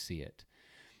to really see it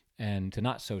and to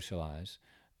not socialize.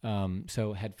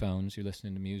 So headphones, you're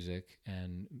listening to music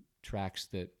and tracks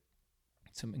that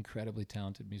some incredibly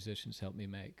talented musicians helped me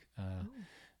make.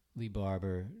 Lee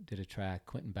Barber did a track,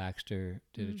 Quentin Baxter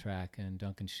did a track, and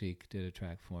Duncan Sheik did a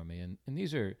track for me. And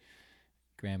these are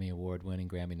Grammy Award-winning,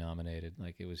 Grammy nominated.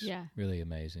 Like, it was really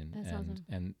amazing. That's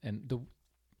awesome. And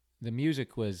the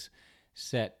music was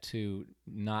set to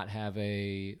not have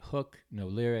a hook, no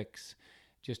lyrics,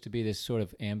 just to be this sort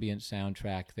of ambient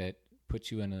soundtrack that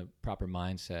puts you in a proper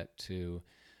mindset to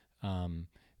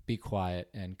be quiet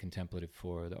and contemplative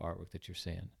for the artwork that you're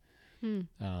seeing.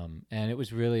 And it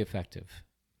was really effective.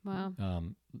 Wow.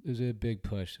 It was a big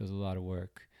push. It was a lot of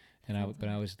work. But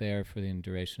I was there for the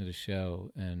duration of the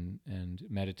show and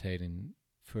meditating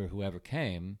for whoever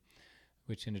came,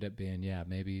 which ended up being,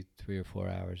 maybe 3 or 4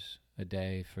 hours a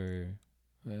day for,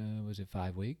 was it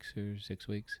 5 weeks or 6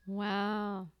 weeks?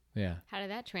 Wow. Yeah. How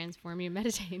did that transform you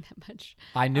meditating that much?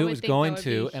 I knew it was going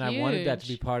to, and I wanted that to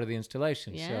be huge. part of the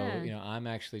installation. Yeah. So, I'm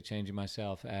actually changing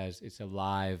myself as it's a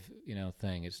live,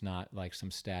 thing. It's not like some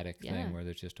static thing where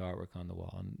there's just artwork on the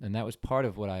wall. And that was part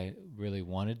of what I really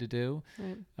wanted to do,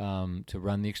 to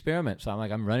run the experiment. So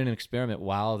I'm running an experiment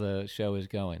while the show is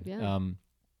going. Yeah.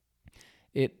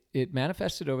 It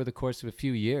manifested over the course of a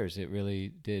few years. It really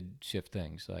did shift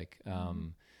things. Like,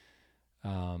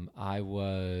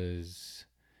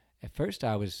 At first,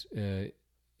 I was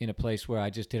in a place where I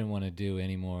just didn't want to do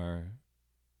any more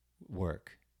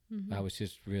work. I was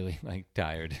just really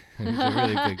tired. It was a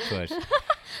really big push.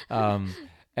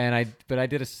 But I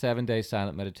did a 7-day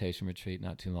silent meditation retreat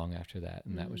not too long after that,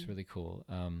 and that was really cool.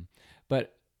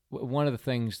 But one of the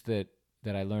things that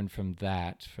I learned from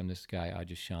this guy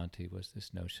Adyashanti, was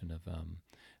this notion of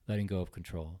letting go of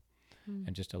control.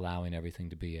 And just allowing everything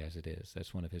to be as it is.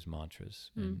 That's one of his mantras.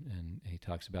 And he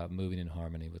talks about moving in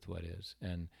harmony with what is.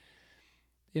 And,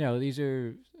 these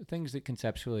are things that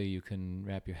conceptually you can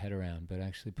wrap your head around, but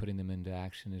actually putting them into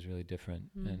action is really different.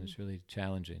 And it's really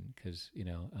challenging because,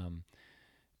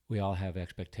 we all have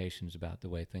expectations about the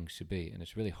way things should be. And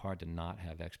it's really hard to not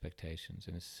have expectations.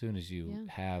 And as soon as you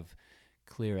have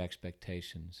clear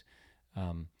expectations,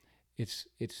 it's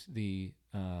the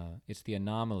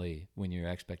anomaly when your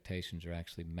expectations are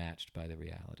actually matched by the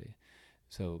reality.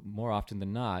 So more often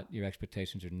than not, your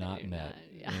expectations are not met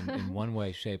in one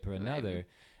way, shape, or another. Right.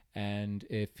 And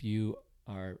if you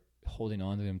are holding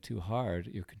on to them too hard,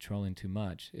 you're controlling too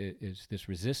much. It's this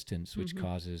resistance which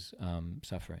causes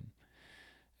suffering.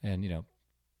 And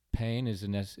pain is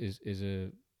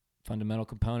a fundamental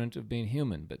component of being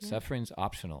human, but suffering's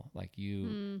optional. Like,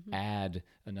 you add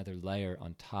another layer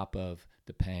on top of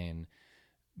the pain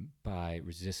by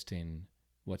resisting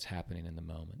what's happening in the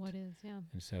moment. What is,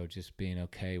 And so just being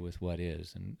okay with what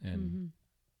is, and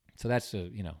so that's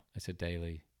a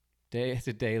daily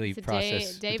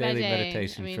process, day a by daily day.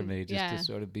 meditation for me, just to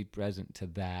sort of be present to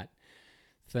that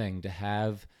thing. To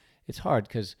have, it's hard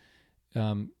because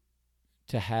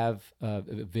to have a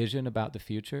vision about the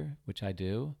future, which I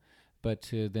do, but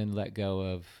to then let go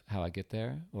of how I get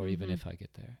there, or even if I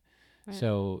get there. Right.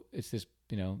 So it's this,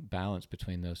 balance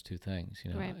between those two things.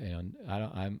 Right.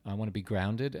 I want to be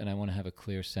grounded, and I want to have a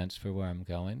clear sense for where I'm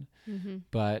going,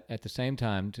 but at the same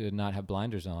time to not have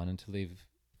blinders on and to leave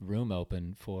room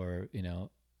open for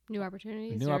new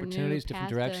opportunities, different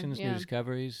directions, new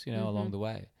discoveries, along the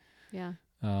way. Yeah.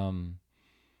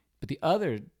 But the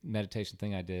other meditation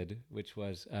thing I did, which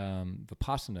was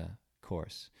Vipassana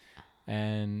course,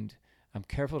 and I'm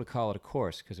careful to call it a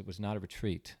course because it was not a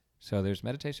retreat. So there's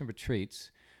meditation retreats,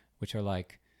 which are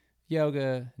like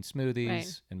yoga and smoothies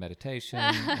Right. and meditation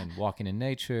and walking in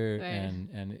nature, Right.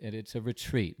 and it's a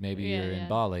retreat. Maybe Yeah, you're in yeah.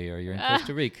 Bali or you're in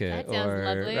Costa Rica, That sounds or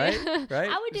lovely. right.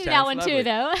 I would It do that sounds one lovely. too,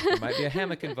 though. There might be a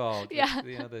hammock involved. Yeah.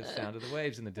 With, the sound of the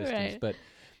waves in the distance. Right. But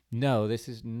no, this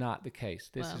is not the case.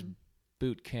 This Wow. is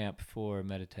boot camp for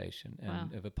meditation,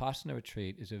 and Wow. a Vipassana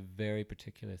retreat is a very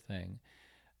particular thing.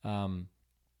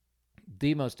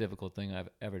 The most difficult thing I've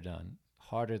ever done,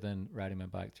 harder than riding my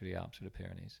bike through the Alps or the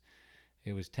Pyrenees.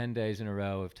 It was 10 days in a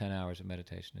row of 10 hours of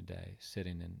meditation a day,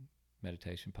 sitting in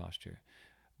meditation posture.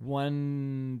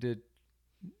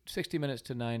 60 minutes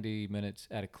to 90 minutes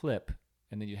at a clip,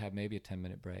 and then you have maybe a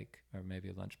 10-minute break or maybe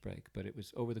a lunch break. But it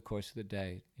was over the course of the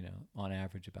day, on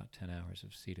average about 10 hours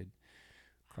of seated,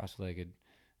 cross-legged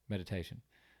meditation.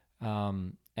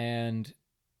 And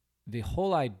the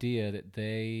whole idea that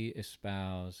they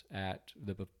espouse at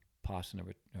the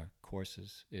Vipassana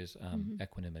courses is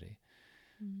equanimity.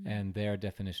 Mm-hmm. And their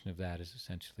definition of that is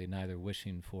essentially neither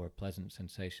wishing for pleasant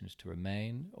sensations to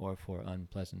remain or for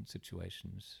unpleasant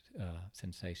sensations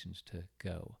to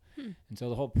go. And so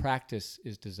the whole practice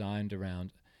is designed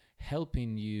around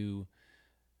helping you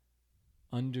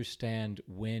understand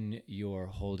when you're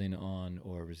holding on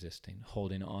or resisting,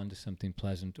 holding on to something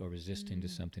pleasant or resisting to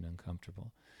something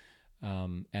uncomfortable.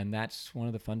 And that's one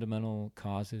of the fundamental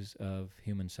causes of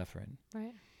human suffering.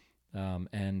 Right.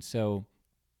 And so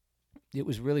it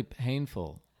was really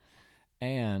painful.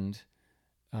 And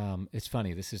it's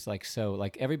funny. This is like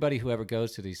everybody who ever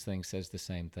goes to these things says the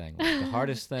same thing. Like the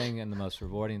hardest thing and the most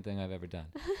rewarding thing I've ever done.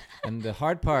 And the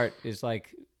hard part is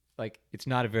like it's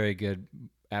not a very good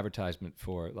advertisement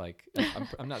for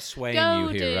I'm not swaying you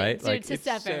here, right? To it's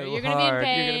suffer. so You're going to be in hard.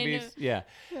 pain. You're gonna be, yeah.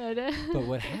 But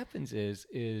what happens is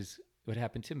what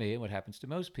happened to me and what happens to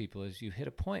most people is you hit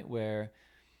a point where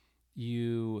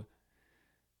you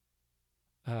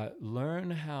learn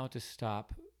how to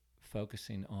stop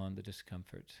focusing on the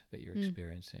discomfort that you're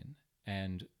experiencing.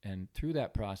 And through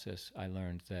that process, I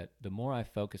learned that the more I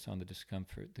focus on the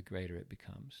discomfort, the greater it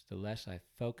becomes. The less I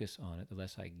focus on it, the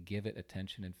less I give it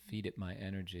attention and feed it my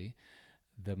energy,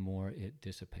 the more it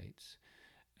dissipates.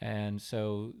 And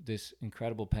so this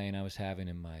incredible pain I was having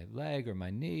in my leg or my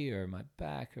knee or my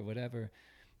back or whatever,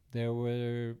 there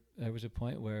was a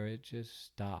point where it just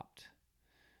stopped.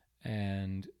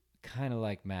 And kind of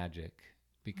like magic,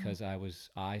 because I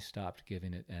stopped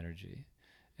giving it energy.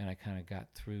 And I kind of got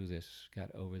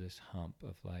over this hump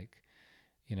of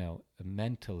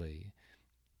mentally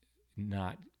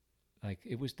not,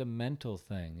 it was the mental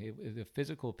thing. The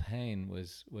physical pain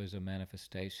was a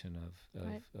manifestation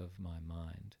of my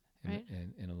mind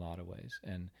in a lot of ways.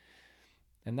 And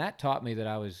that taught me that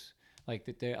I was I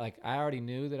already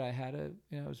knew that I had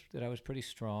that I was pretty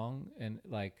strong, and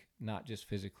not just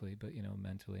physically, but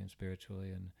mentally and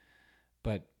spiritually.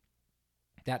 But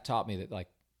that taught me that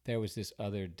there was this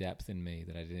other depth in me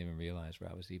that I didn't even realize,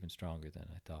 where I was even stronger than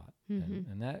I thought.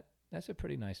 Mm-hmm. And that's a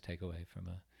pretty nice takeaway from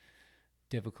a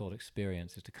difficult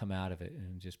experience, is to come out of it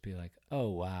and just be like,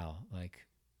 oh, wow,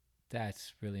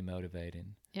 that's really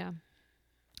motivating. Yeah.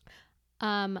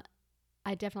 I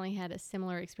definitely had a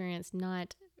similar experience,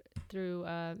 not through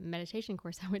a meditation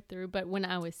course I went through, but when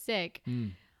I was sick,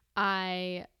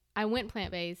 I went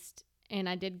plant-based, and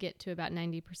I did get to about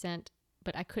 90%,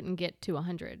 but I couldn't get to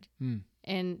 100.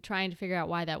 And trying to figure out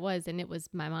why that was, and it was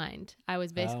my mind. I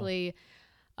was basically...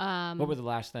 what were the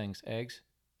last things? Eggs?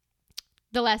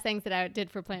 The last things that I did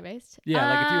for plant-based?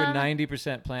 Yeah, if you were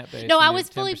 90% plant-based. No, I was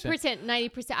fully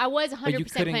 90%. I was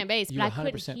 100% plant-based, but I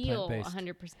couldn't heal plant-based.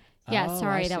 100%. Yeah,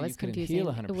 sorry, that you was couldn't confusing.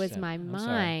 Heal 100%. It was my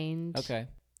mind okay.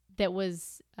 that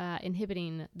was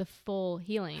inhibiting the full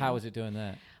healing. How was it doing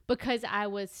that? Because I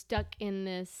was stuck in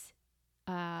this...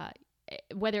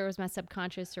 whether it was my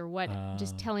subconscious or what,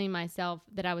 just telling myself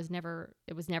that it was never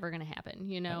going to happen,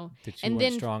 That you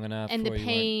weren't strong enough, and the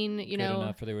pain, good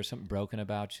enough, or there was something broken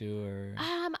about you, or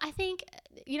I think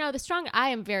I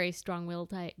am very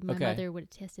strong-willed. My mother would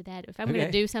attest to that. If I'm going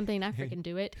to do something, I freaking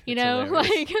do it. Your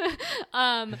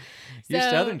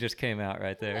Southern just came out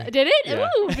right there. Did it? Yeah.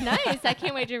 Ooh, nice! I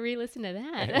can't wait to re-listen to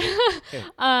that.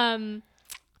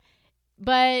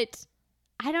 But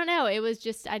I don't know. It was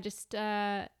just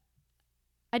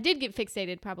I did get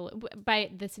fixated probably by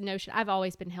this notion. I've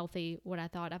always been healthy, what I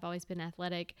thought. I've always been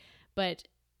athletic, but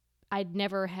I'd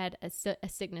never had a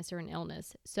sickness or an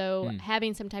illness. So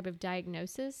having some type of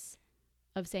diagnosis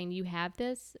of saying you have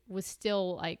this was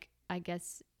still I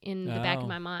guess in the back of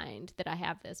my mind that I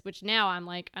have this, which now I'm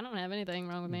I don't have anything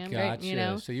wrong with me. I'm great,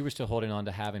 So you were still holding on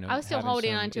to having I was still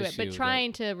holding on to it, but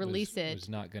trying to release it. It was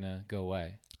not going to go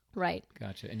away. Right.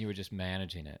 Gotcha. And you were just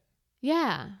managing it.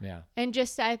 Yeah. Yeah. And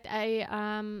just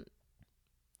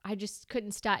I just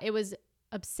couldn't stop. It was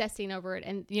obsessing over it.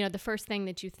 And, the first thing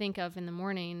that you think of in the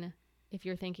morning, if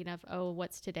you're thinking of, oh,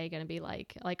 what's today going to be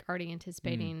like already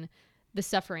anticipating the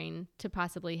suffering to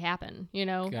possibly happen,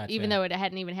 Gotcha. even though it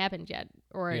hadn't even happened yet.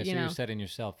 Or, so you're setting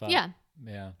yourself up. Yeah.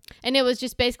 Yeah. And it was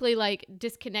just basically like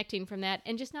disconnecting from that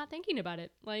and just not thinking about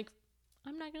it. Like,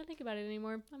 I'm not going to think about it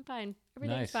anymore. I'm fine.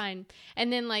 Everything's fine.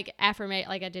 And then I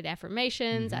did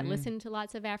affirmations. I listened to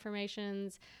lots of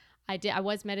affirmations. I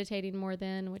was meditating more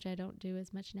then, which I don't do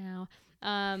as much now.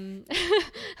 I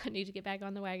need to get back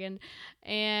on the wagon.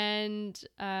 And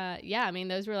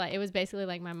those were it was basically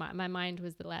like my mind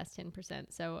was the last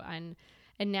 10%. So and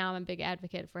now I'm a big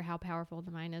advocate for how powerful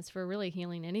the mind is for really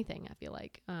healing anything, I feel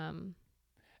like.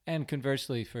 And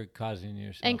conversely, for causing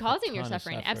yourself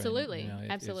suffering. Absolutely.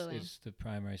 Absolutely. It's the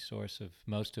primary source of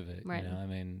most of it. Right. I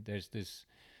mean, there's this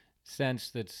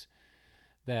sense that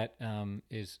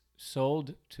is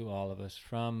sold to all of us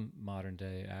from modern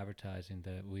day advertising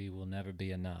that we will never be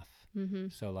enough. Mm-hmm.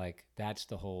 So that's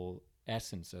the whole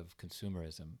essence of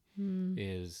consumerism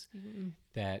is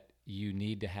that you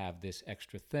need to have this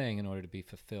extra thing in order to be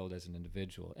fulfilled as an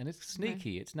individual. And it's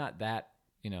sneaky. Right. It's not that,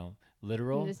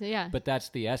 literal, but that's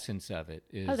the essence of it.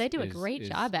 They do a great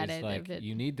job at it. Like,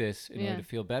 you need this in order to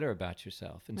feel better about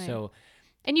yourself. And so...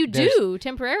 And you do,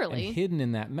 temporarily. And hidden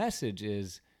in that message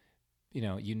is,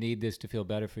 you need this to feel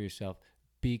better for yourself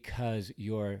because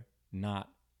you're not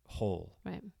whole.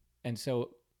 Right. And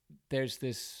so there's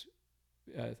this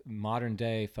modern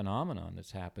day phenomenon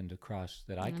that's happened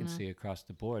that I can see across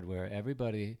the board, where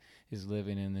everybody is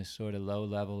living in this sort of low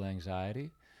level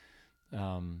anxiety.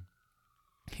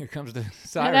 Here comes the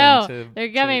siren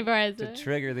they're coming for us to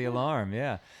trigger the alarm.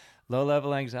 Yeah, low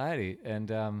level anxiety, and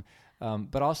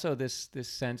but also this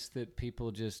sense that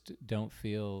people just don't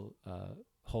feel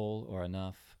whole or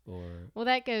enough. Well,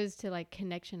 that goes to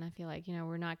connection. I feel like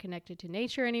we're not connected to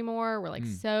nature anymore. We're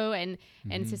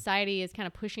and society is kind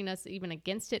of pushing us even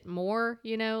against it more.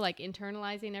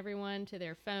 Internalizing everyone to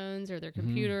their phones or their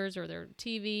computers or their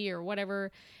TV or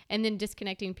whatever, and then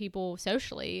disconnecting people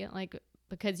socially,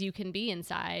 because you can be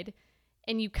inside.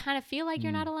 And you kind of feel like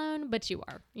you're not alone, but you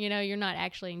are. You're not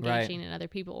actually engaging in other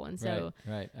people. And so...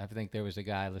 Right. I think there was a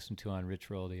guy I listened to on Rich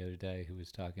Roll the other day who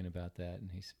was talking about that. And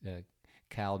he's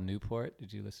Cal Newport.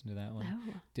 Did you listen to that one?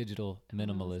 No. Digital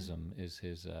minimalism is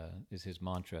his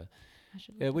mantra,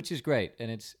 which is great.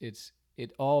 And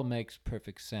it all makes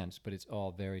perfect sense, but it's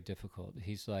all very difficult.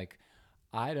 He's like,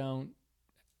 I don't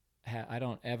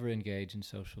ever engage in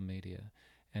social media.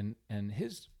 And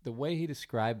the way he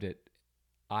described it,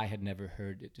 I had never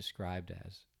heard it described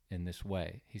as in this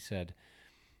way. He said,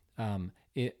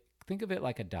 think of it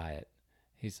like a diet.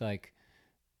 He's like,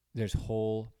 there's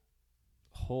whole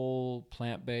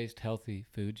plant-based healthy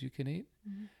foods you can eat,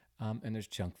 and there's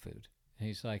junk food. And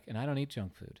he's like, and I don't eat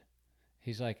junk food.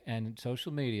 He's like, and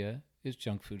social media is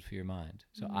junk food for your mind.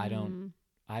 So I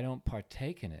don't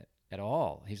partake in it at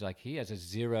all. He's like, he has a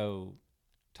zero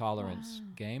tolerance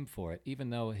game for it, even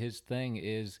though his thing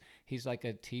is, he's like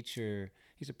a teacher.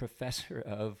 He's a professor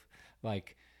of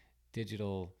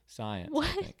digital science. What?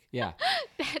 I think. Yeah.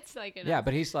 That's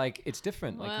but he's like, it's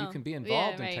different. You can be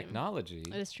involved in technology,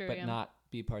 that's true, but not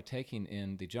be partaking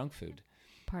in the junk food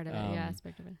part of it,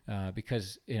 aspect of it.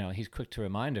 Because he's quick to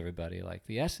remind everybody,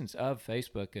 the essence of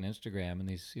Facebook and Instagram and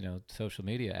these social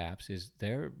media apps is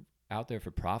they're out there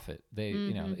for profit. They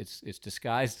it's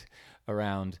disguised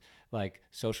around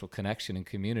social connection and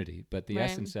community, but the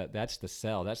essence that's the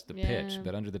sell, that's the pitch.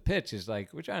 But under the pitch is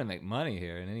we're trying to make money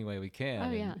here in any way we can.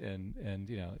 And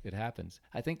it happens.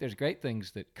 I think there's great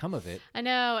things that come of it. I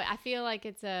know. I feel like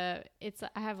I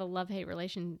have a love-hate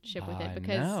relationship with it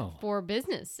because for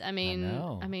business. I mean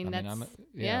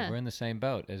we're in the same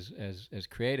boat as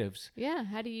creatives. Yeah.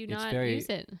 How do you not use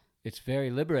it? It's very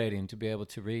liberating to be able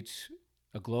to reach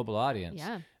a global audience,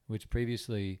 which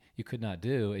previously you could not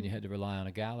do, and you had to rely on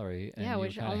a gallery. And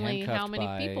which only how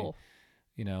many people,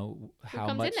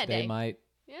 how much they might,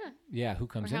 who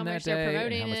comes in that day,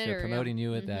 and how much they're promoting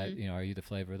you at that. Are you the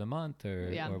flavor of the month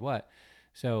or what?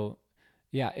 So,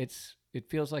 it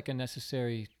feels like a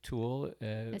necessary tool.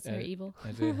 Necessary evil.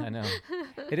 I know,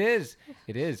 it is.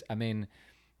 I mean,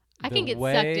 I can get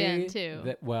sucked in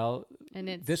too.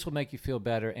 And this will make you feel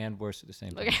better and worse at the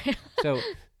same time. Okay. So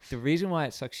the reason why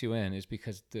it sucks you in is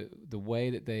because the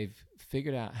way that they've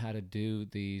figured out how to do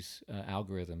these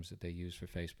algorithms that they use for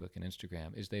Facebook and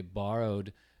Instagram is they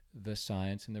borrowed the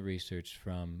science and the research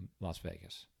from Las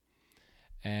Vegas.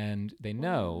 and they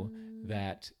know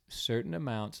that certain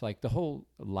amounts, like the whole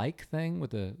like thing with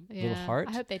the little heart.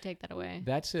 I hope they take that away.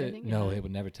 That's They it. think No, about they it.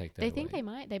 would never take that They away. think they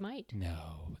might. They might. No,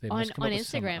 they On must come up with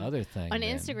Instagram. some other thing. On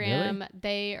then. Instagram,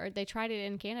 Really? they tried it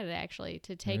in Canada actually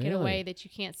to take it Really? away that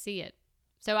you can't see it.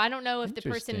 So I don't know if the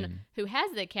person Interesting. who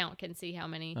has the account can see how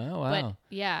many. Oh wow. But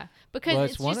yeah, because Well,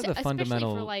 it's one just of the especially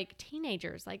fundamental. for like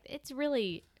teenagers. Like it's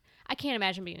really, I can't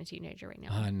imagine being a teenager right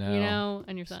now. I know. You know,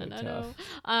 and your So son. I tough.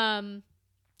 know.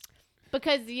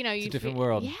 Because you know It's you a different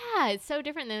world. Yeah, it's so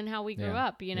different than how we grew Yeah,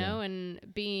 up. You know, and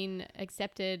being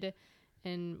accepted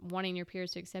and wanting your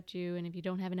peers to accept you, and if you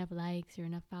don't have enough likes or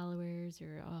enough followers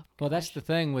or Well, that's the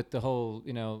thing with the whole,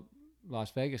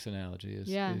 Las Vegas analogy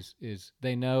is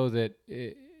they know that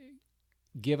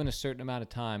given a certain amount of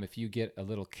time, if you get a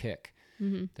little kick,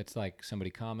 that's like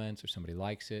somebody comments or somebody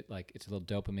likes it, like it's a little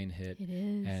dopamine hit. It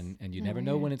is. And you never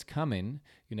know when it's coming.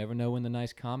 You never know when the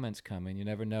nice comment's coming. You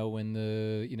never know when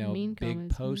the, Mean big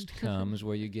comments. post comes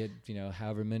where you get,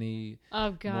 however many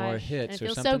more hits and it or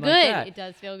feels something so good. like that. It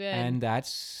does feel good. And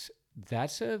that's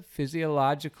a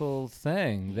physiological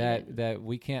thing that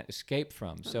we can't escape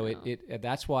from. So it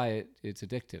that's why it's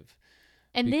addictive.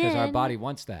 And because then our body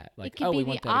wants that. Like, it could be we the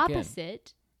want that again.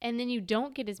 opposite. And then you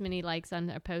don't get as many likes on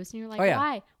a post, and you're like, Oh, yeah.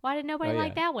 why? Why did nobody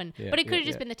like that one? Yeah, but it could have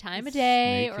just been the time of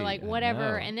day or Sneaky. like I whatever,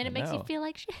 know, and then I it makes you know. feel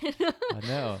like shit. I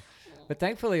know. But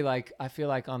thankfully, like, I feel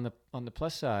like on the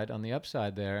plus side, on the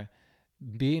upside there,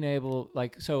 being able,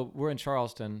 like, so we're in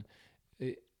Charleston.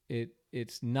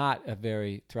 It's not a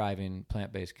very thriving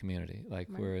plant-based community. Like,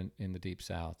 we're in the deep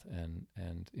South, and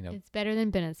It's better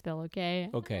than Bennettsville, okay?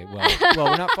 Okay, well,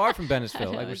 we're not far from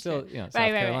Bennettsville. Like, we're still, South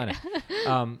Carolina.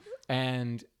 Right.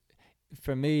 And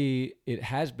for me, it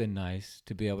has been nice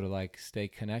to be able to like stay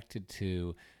connected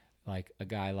to like a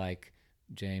guy like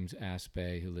James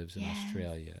Aspey who lives in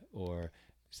Australia, or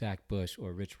Zach Bush,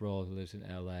 or Rich Roll who lives in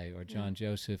LA, or John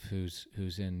Joseph who's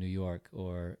in New York,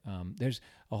 or there's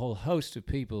a whole host of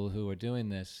people who are doing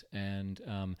this. And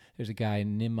there's a guy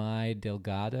Nimai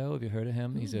Delgado. Have you heard of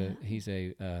him? He's a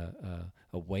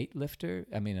weightlifter.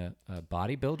 I mean a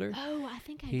bodybuilder. Oh, I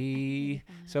think I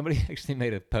Somebody actually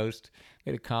made a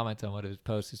comment on one of his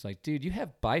posts. It's like, dude, you have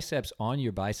biceps on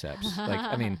your biceps. Like,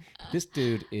 I mean, this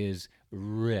dude is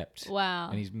ripped. Wow.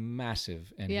 And he's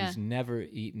massive, and he's never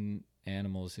eaten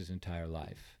animals his entire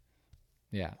life.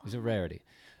 Yeah, it's a rarity.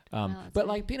 But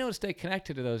like being able to stay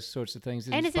connected to those sorts of things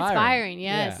is and inspiring. it's inspiring,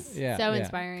 yes. Yeah, so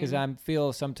inspiring. Because I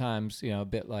feel sometimes, a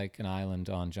bit like an island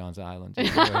on John's Island.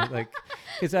 Like,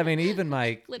 because I mean, even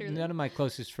none of my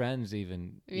closest friends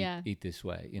even eat this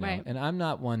way, Right. And I'm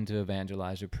not one to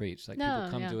evangelize or preach. Like, No,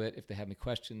 people come to it if they have any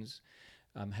questions.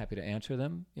 I'm happy to answer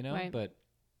them, Right. but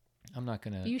I'm not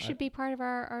gonna. You should be part of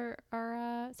our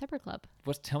supper club.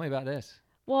 Tell me about this.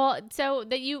 Well, so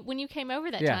that when you came over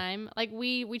that Yeah. time, like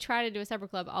we try to do a supper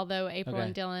club, although April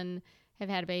and Dylan have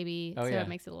had a baby, so it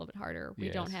makes it a little bit harder. We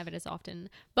don't have it as often,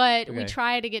 but we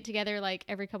try to get together like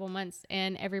every couple months,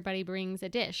 and everybody brings a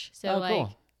dish. So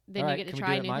cool. Then All you right, get to can we try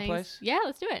do it at new my things. place? Yeah,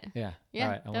 let's do it. Yeah. Yeah,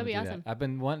 All right, that'd be awesome. I've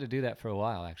been wanting to do that for a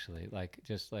while, actually. Like,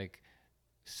 just like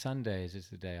Sundays is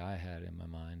the day I had in my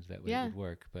mind that would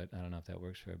work, but I don't know if that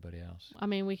works for everybody else. I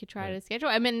mean, we could try to schedule.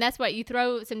 I mean, that's what you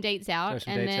throw some dates out,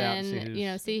 and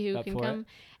then see who can come,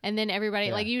 and then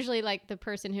everybody like usually like the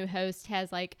person who hosts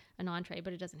has like an entree,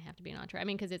 but it doesn't have to be an entree. I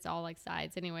mean, because it's all like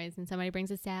sides anyways, and somebody brings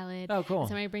a salad. Oh, cool. And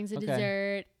somebody brings a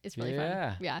dessert. It's really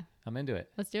fun. Yeah, I'm into it.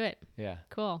 Let's do it. Yeah,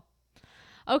 cool.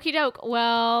 Okie doke.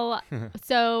 Well,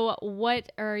 so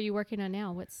what are you working on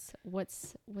now? What's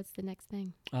the next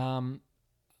thing?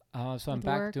 So I'm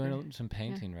back doing some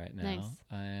painting right now. Nice.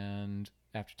 And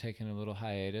after taking a little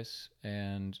hiatus,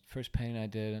 and first painting I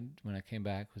did when I came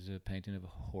back was a painting of a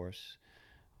horse,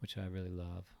 which I really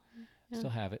love. I still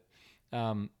have it.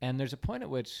 And there's a point at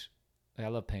which I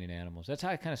love painting animals. That's how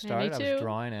I kind of started. I was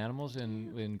drawing animals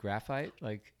in graphite,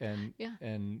 and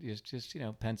it's just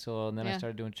pencil, and then I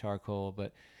started doing charcoal.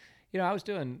 But I was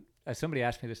doing. Somebody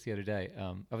asked me this the other day.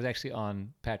 I was actually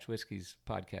on Patch Whiskey's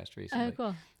podcast recently. Oh,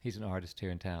 cool. He's an artist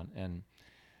here in town,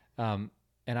 and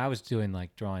I was doing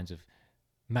like drawings of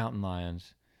mountain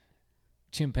lions,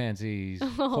 chimpanzees,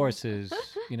 horses,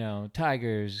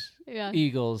 tigers,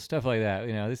 eagles, stuff like that.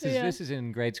 This is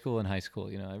in grade school and high school.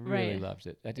 I really loved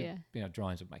it. I did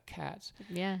drawings of my cats.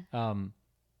 Yeah.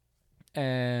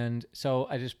 And so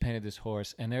I just painted this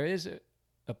horse, and there is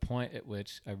a point at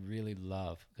which I really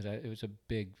love, because it was a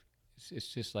big. It's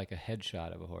just like a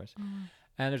headshot of a horse.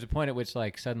 And there's a point at which,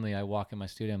 like, suddenly I walk in my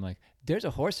studio, I'm like, there's a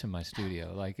horse in my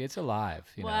studio. Like, it's alive,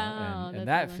 Wow, and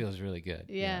that feels really good.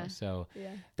 Yeah. So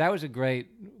that was a great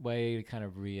way to kind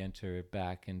of re-enter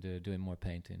back into doing more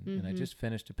painting. And I just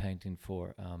finished a painting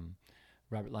for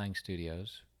Robert Lang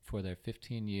Studios for their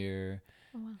 15-year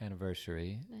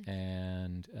anniversary, Nice.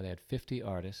 and they had 50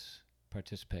 artists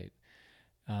participate.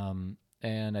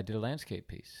 And I did a landscape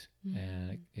piece,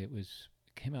 and it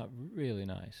came out really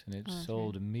nice, and it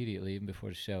sold immediately even before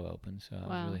the show opened. So I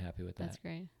was really happy with that. That's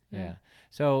great. Yeah.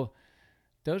 So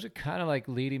those are kind of like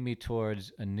leading me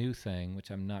towards a new thing,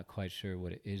 which I'm not quite sure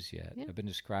what it is yet. I've been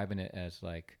describing it as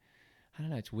like, I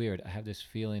don't know, it's weird. I have this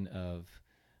feeling of,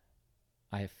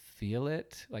 I feel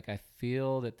it. Like I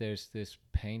feel that there's this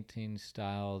painting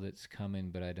style that's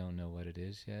coming, but I don't know what it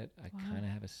is yet. I kind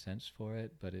of have a sense for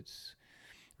it, but it's,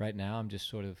 right now I'm just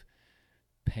sort of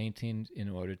painting in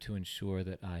order to ensure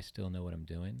that I still know what I'm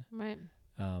doing. Right.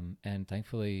 And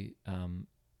thankfully,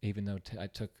 even though I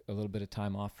took a little bit of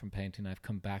time off from painting, I've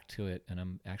come back to it, and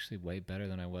I'm actually way better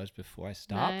than I was before I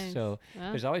stopped. Nice. So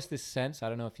there's always this sense, I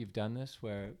don't know if you've done this,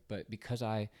 but because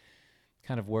I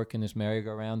kind of work in this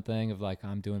merry-go-round thing of like,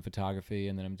 I'm doing photography,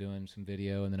 and then I'm doing some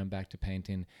video, and then I'm back to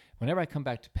painting. Whenever I come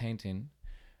back to painting,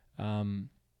 feels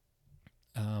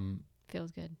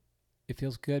good. It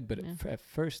feels good, but at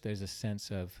first there's a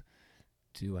sense of,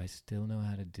 do I still know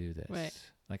how to do this? Right.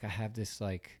 Like I have this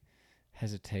like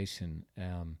hesitation,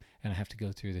 and I have to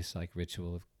go through this like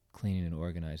ritual of cleaning and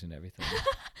organizing everything.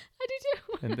 I do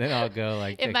too. And then I'll go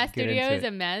like, if my studio is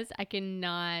a mess, I can't do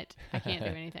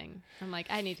anything. I'm like,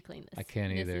 I need to clean this. I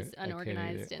can't either. This is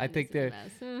unorganized. I think there's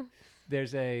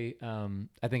I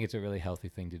think it's a really healthy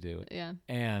thing to do. Yeah.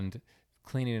 And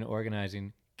cleaning and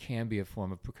organizing can be a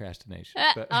form of procrastination.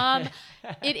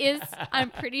 It is, I'm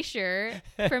pretty sure,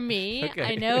 for me. Okay.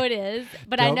 I know it is,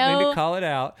 but Don't I know mean to call it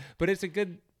out, but it's a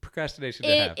good procrastination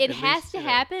to have. It has to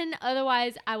happen,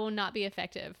 otherwise I will not be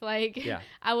effective. Like,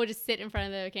 I will just sit in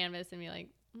front of the canvas and be like,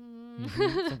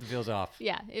 something feels off.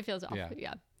 Yeah, it feels off.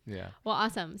 Yeah. Well,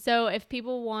 awesome. So if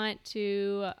people want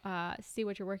to see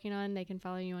what you're working on, they can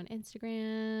follow you on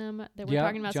Instagram. That we're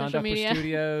talking about John social Duckworth media.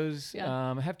 Studios.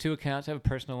 I have two accounts. I have a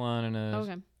personal one and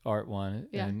a art one.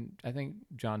 Yeah. And I think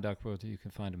John Duckworth, you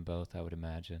can find them both, I would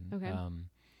imagine. Okay.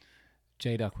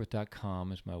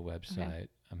 jduckworth.com is my website. Okay.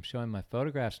 I'm showing my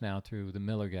photographs now through the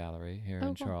Miller Gallery here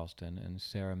in Charleston, and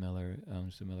Sarah Miller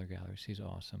owns the Miller Gallery. She's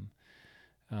awesome.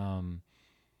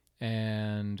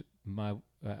 And I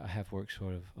have work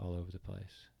sort of all over the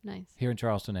place. Nice. Here in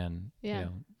Charleston and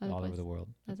all place. over the world.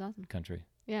 That's awesome. Country.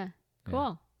 Yeah.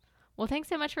 Cool. Well, thanks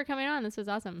so much for coming on. This was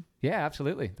awesome. Yeah,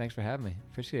 absolutely. Thanks for having me.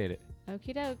 Appreciate it.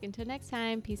 Okie doke. Until next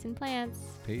time, peace and plants.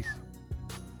 Peace.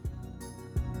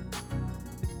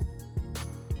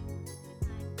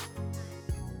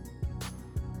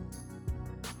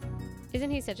 Isn't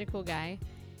he such a cool guy?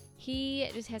 He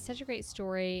just has such a great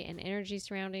story and energy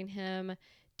surrounding him.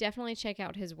 Definitely check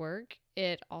out his work.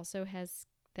 It also has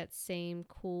that same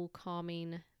cool,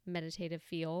 calming, meditative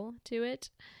feel to it.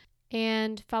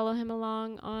 And follow him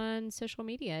along on social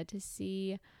media to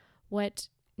see what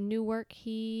new work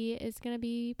he is going to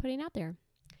be putting out there.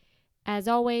 As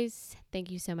always, thank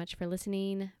you so much for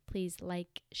listening. Please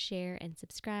like, share, and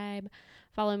subscribe.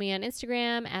 Follow me on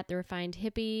Instagram at The Refined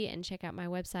Hippie, and check out my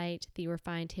website,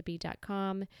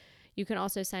 therefinedhippie.com. You can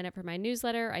also sign up for my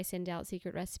newsletter. I send out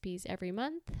secret recipes every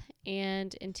month.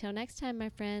 And until next time, my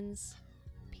friends,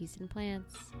 peace and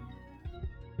plants.